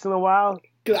Chase in the Wild,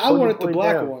 because I wanted the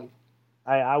black one.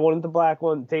 I wanted the black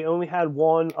one. They only had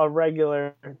one, a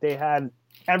regular. They had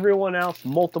everyone else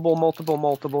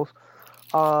multiples.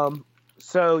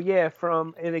 So yeah,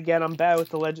 and again, I'm bad with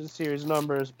the Legend Series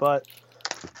numbers, but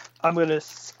I'm gonna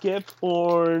skip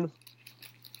Orn.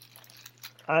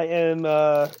 I am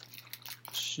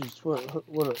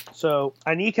so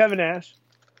I need Kevin Nash.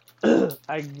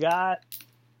 I got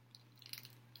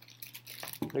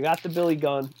the Billy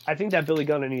Gunn. I think that Billy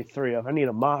Gunn I need 3 of. I need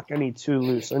a mock. I need 2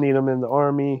 loose. I need them in the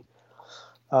Army.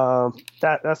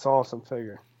 That's an awesome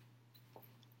figure.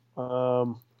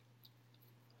 I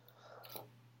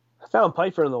found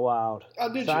Piper in the wild.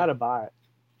 Oh, did so you? I had to buy it.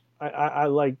 I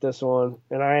like this one,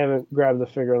 and I haven't grabbed the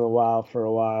figure in the wild for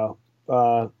a while.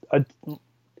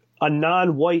 A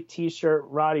non-white T-shirt,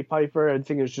 Roddy Piper. I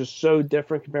think it's just so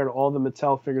different compared to all the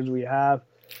Mattel figures we have.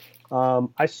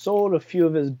 I sold a few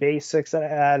of his basics that I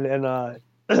had,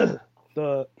 and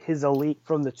his Elite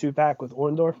from the 2-pack with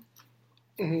Orndorff.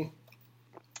 Mm-hmm.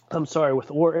 I'm sorry,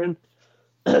 with Orton.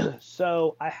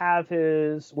 So I have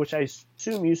his, which I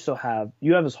assume you still have.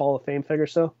 You have his Hall of Fame figure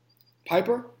still?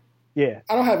 Piper? Yeah.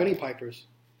 I don't have any Pipers.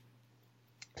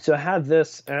 So I have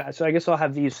this. So I guess I'll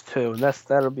have these two, and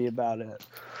that'll be about it.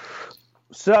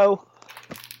 So,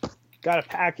 got a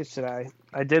package today.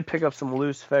 I did pick up some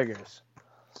loose figures.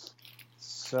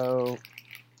 So,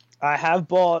 I have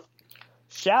bought.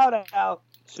 Shout out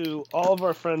to all of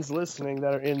our friends listening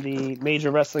that are in the Major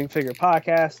Wrestling Figure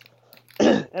Podcast.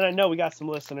 And I know we got some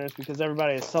listeners because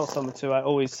everybody I sell something to, I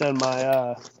always send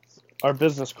my our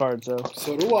business cards though.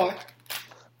 So do I.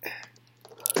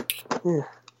 Yeah.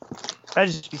 I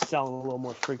just be selling a little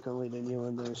more frequently than you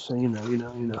in there, so you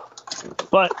know.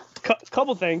 But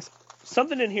couple things.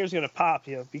 Something in here is gonna pop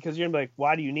you because you're gonna be like,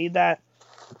 "Why do you need that?"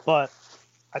 But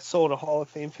I sold a Hall of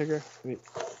Fame figure.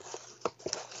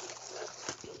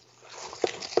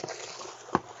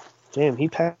 Damn, he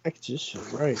packaged this shit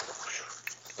right.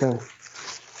 Okay.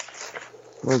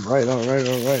 All right.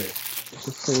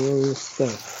 Let's see all this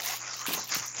stuff.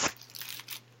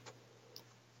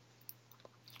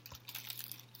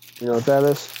 You know what that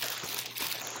is?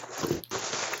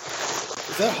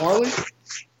 Is that Harley?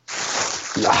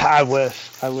 I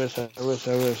wish. Or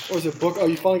is it Booker? Oh,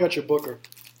 you finally got your Booker.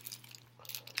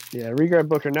 Yeah, regret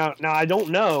Booker. Now I don't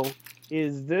know.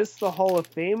 Is this the Hall of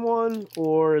Fame one,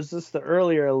 or is this the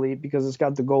earlier Elite because it's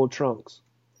got the gold trunks?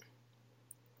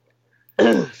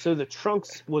 So the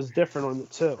trunks was different on the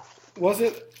two. Was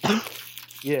it?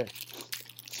 Yeah.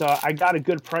 So I got a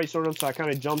good price on them, so I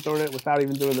kind of jumped on it without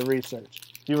even doing the research.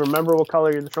 Do you remember what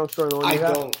color the trunks were? I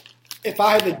don't. If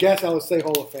I had to guess, I would say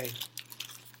Hall of Fame.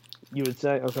 You would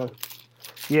say? Okay.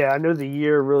 Yeah, I know the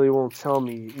year really won't tell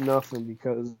me nothing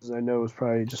because I know it was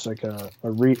probably just like a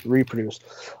reproduce.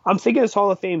 I'm thinking it's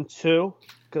Hall of Fame too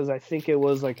because I think it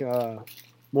was like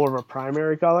more of a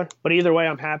primary color. But either way,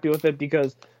 I'm happy with it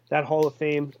because that Hall of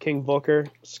Fame King Booker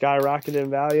skyrocketed in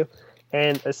value.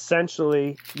 And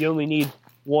essentially, you only need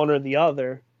one or the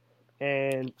other.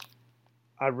 And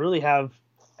I really have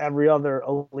every other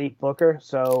Elite Booker,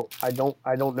 so I don't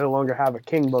no longer have a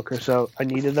King Booker, so I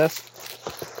needed this.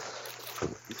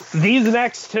 These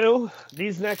next two,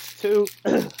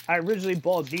 I originally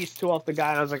bought these two off the guy,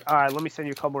 and I was like, all right, let me send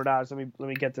you a couple more dollars. Let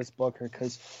me get this Booker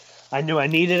because I knew I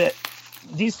needed it.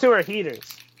 These two are heaters.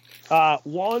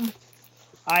 One,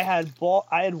 I had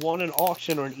won an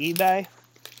auction on eBay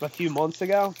a few months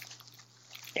ago,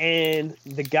 and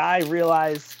the guy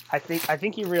realized, I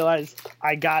think he realized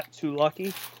I got too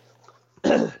lucky,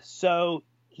 so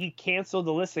he canceled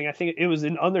the listing. I think it was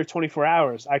in under 24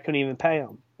 hours. I couldn't even pay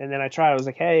him. And then I tried. I was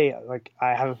like, hey, like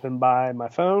I haven't been by my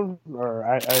phone or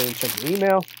I didn't check the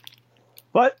email.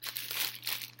 But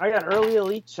I got early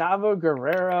Elite Chavo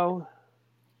Guerrero.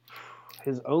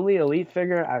 His only Elite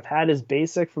figure. I've had his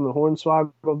basic from the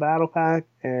Hornswoggle Battle Pack.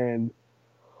 And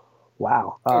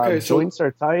wow. Okay, joints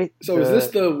are tight. So is this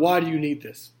the why do you need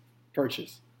this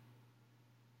purchase?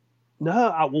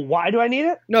 No. Well, why do I need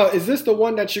it? No, is this the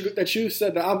one that you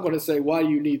said that I'm going to say why do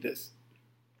you need this?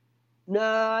 No,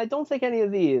 I don't think any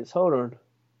of these. Hold on.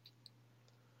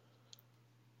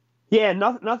 Yeah,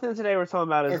 nothing today we're talking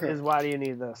about is why do you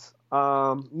need this?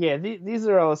 Yeah, these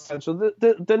are all essential.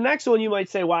 The next one you might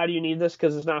say, why do you need this?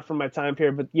 Because it's not from my time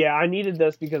period. But yeah, I needed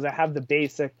this because I have the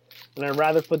basic, and I'd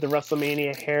rather put the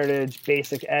WrestleMania Heritage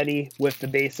Basic Eddie with the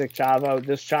basic Chavo.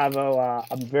 This Chavo,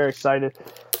 I'm very excited.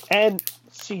 And,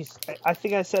 jeez, I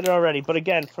think I said it already. But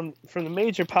again, from the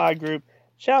Major Pod group,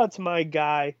 shout out to my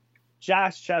guy,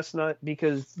 Josh Chestnut,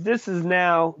 because this is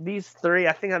now these three.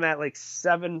 I think I'm at like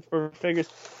 7 for figures,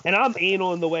 and I'm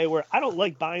anal in the way where I don't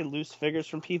like buying loose figures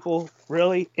from people.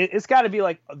 Really, it's got to be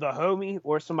like the homie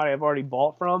or somebody I've already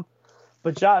bought from.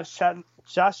 But Josh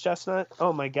Chestnut,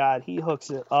 oh my God, he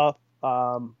hooks it up.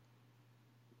 Yeah,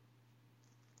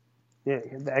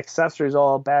 the accessories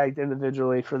all bagged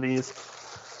individually for these.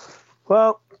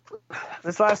 Well,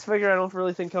 this last figure I don't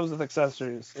really think comes with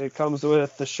accessories. It comes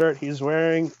with the shirt he's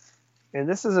wearing. And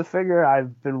this is a figure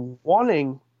I've been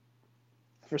wanting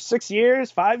for 6 years,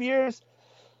 5 years.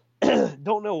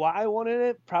 Don't know why I wanted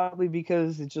it. Probably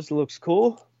because it just looks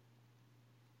cool.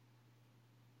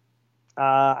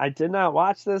 I did not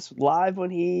watch this live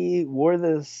when he wore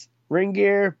this ring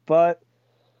gear, but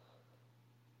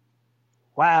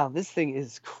wow, this thing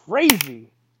is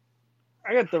crazy.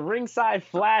 I got the ringside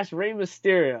flash Rey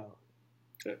Mysterio.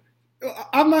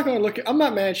 I'm not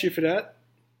mad at you for that.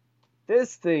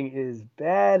 This thing is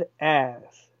badass.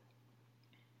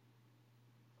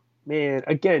 Man,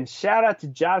 again, shout out to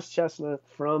Josh Chestnut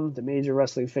from the Major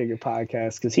Wrestling Figure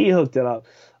Podcast because he hooked it up.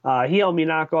 He helped me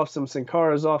knock off some Sin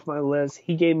Caras off my list.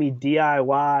 He gave me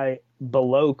DIY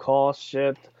below cost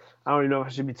shipped. I don't even know if I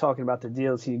should be talking about the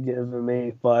deals he's given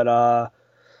me, but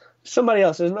somebody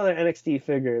else. There's another NXT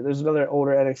figure. There's another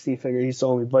older NXT figure he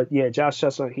sold me. But yeah, Josh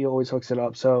Chestnut, he always hooks it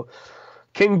up. So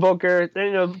King Booker,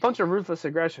 a bunch of Ruthless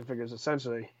Aggression figures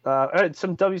essentially. And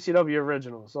some WCW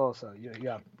originals also. You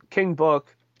got King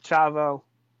Book, Chavo,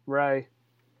 Ray.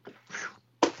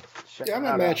 Yeah, I'm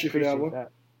not mad at you for that one.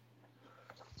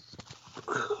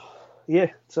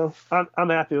 Yeah, so I'm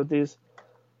happy with these.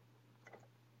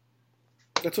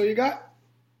 That's all you got?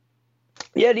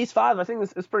 Yeah, these 5, I think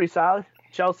it's pretty solid.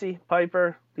 Chelsea,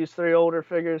 Piper, these 3 older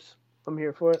figures. I'm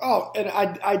here for it. Oh, and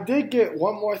I did get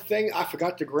one more thing. I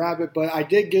forgot to grab it, but I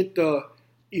did get the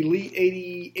Elite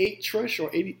 88 Trish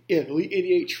Elite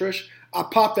 88 Trish. I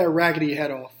popped that raggedy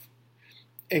head off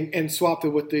and swapped it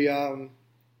with the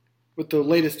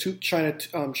latest China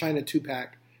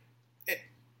 2-pack.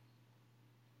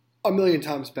 A million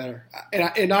times better,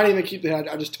 and not even keep the head.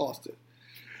 I just tossed it.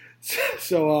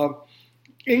 So,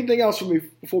 anything else from me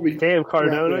before we? Damn,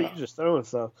 Cardona, you're just throwing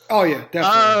stuff. Oh yeah,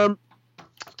 definitely.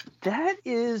 That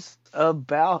is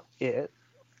about it.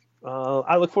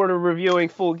 I look forward to reviewing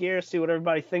Full Gear, see what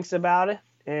everybody thinks about it,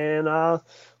 and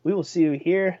we will see you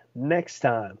here next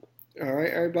time. All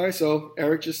right, everybody. So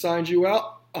Eric just signed you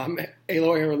out. I'm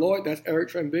Aloy Aaron Lloyd. That's Eric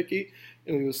Trembicki.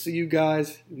 And we will see you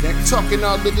guys next time. Talking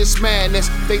all of this madness.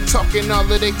 They talking all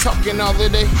of they.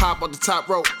 Hop on the top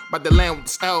rope. About to land with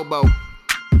this elbow.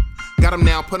 Got him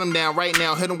now. Put him down right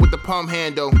now. Hit him with the palm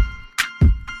handle.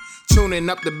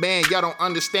 Tuning up the band. Y'all don't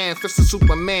understand. Fist of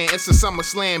Superman. It's a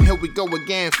SummerSlam. Here we go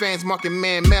again. Fans marking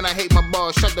man. Man, I hate my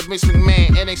balls. Shut the Vince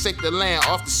McMahon. It ain't shake the land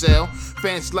off the cell.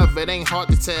 Fans love it. Ain't hard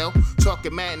to tell.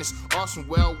 Talking madness. Awesome.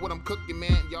 Well, what I'm cooking,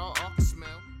 man. Y'all off the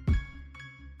smell.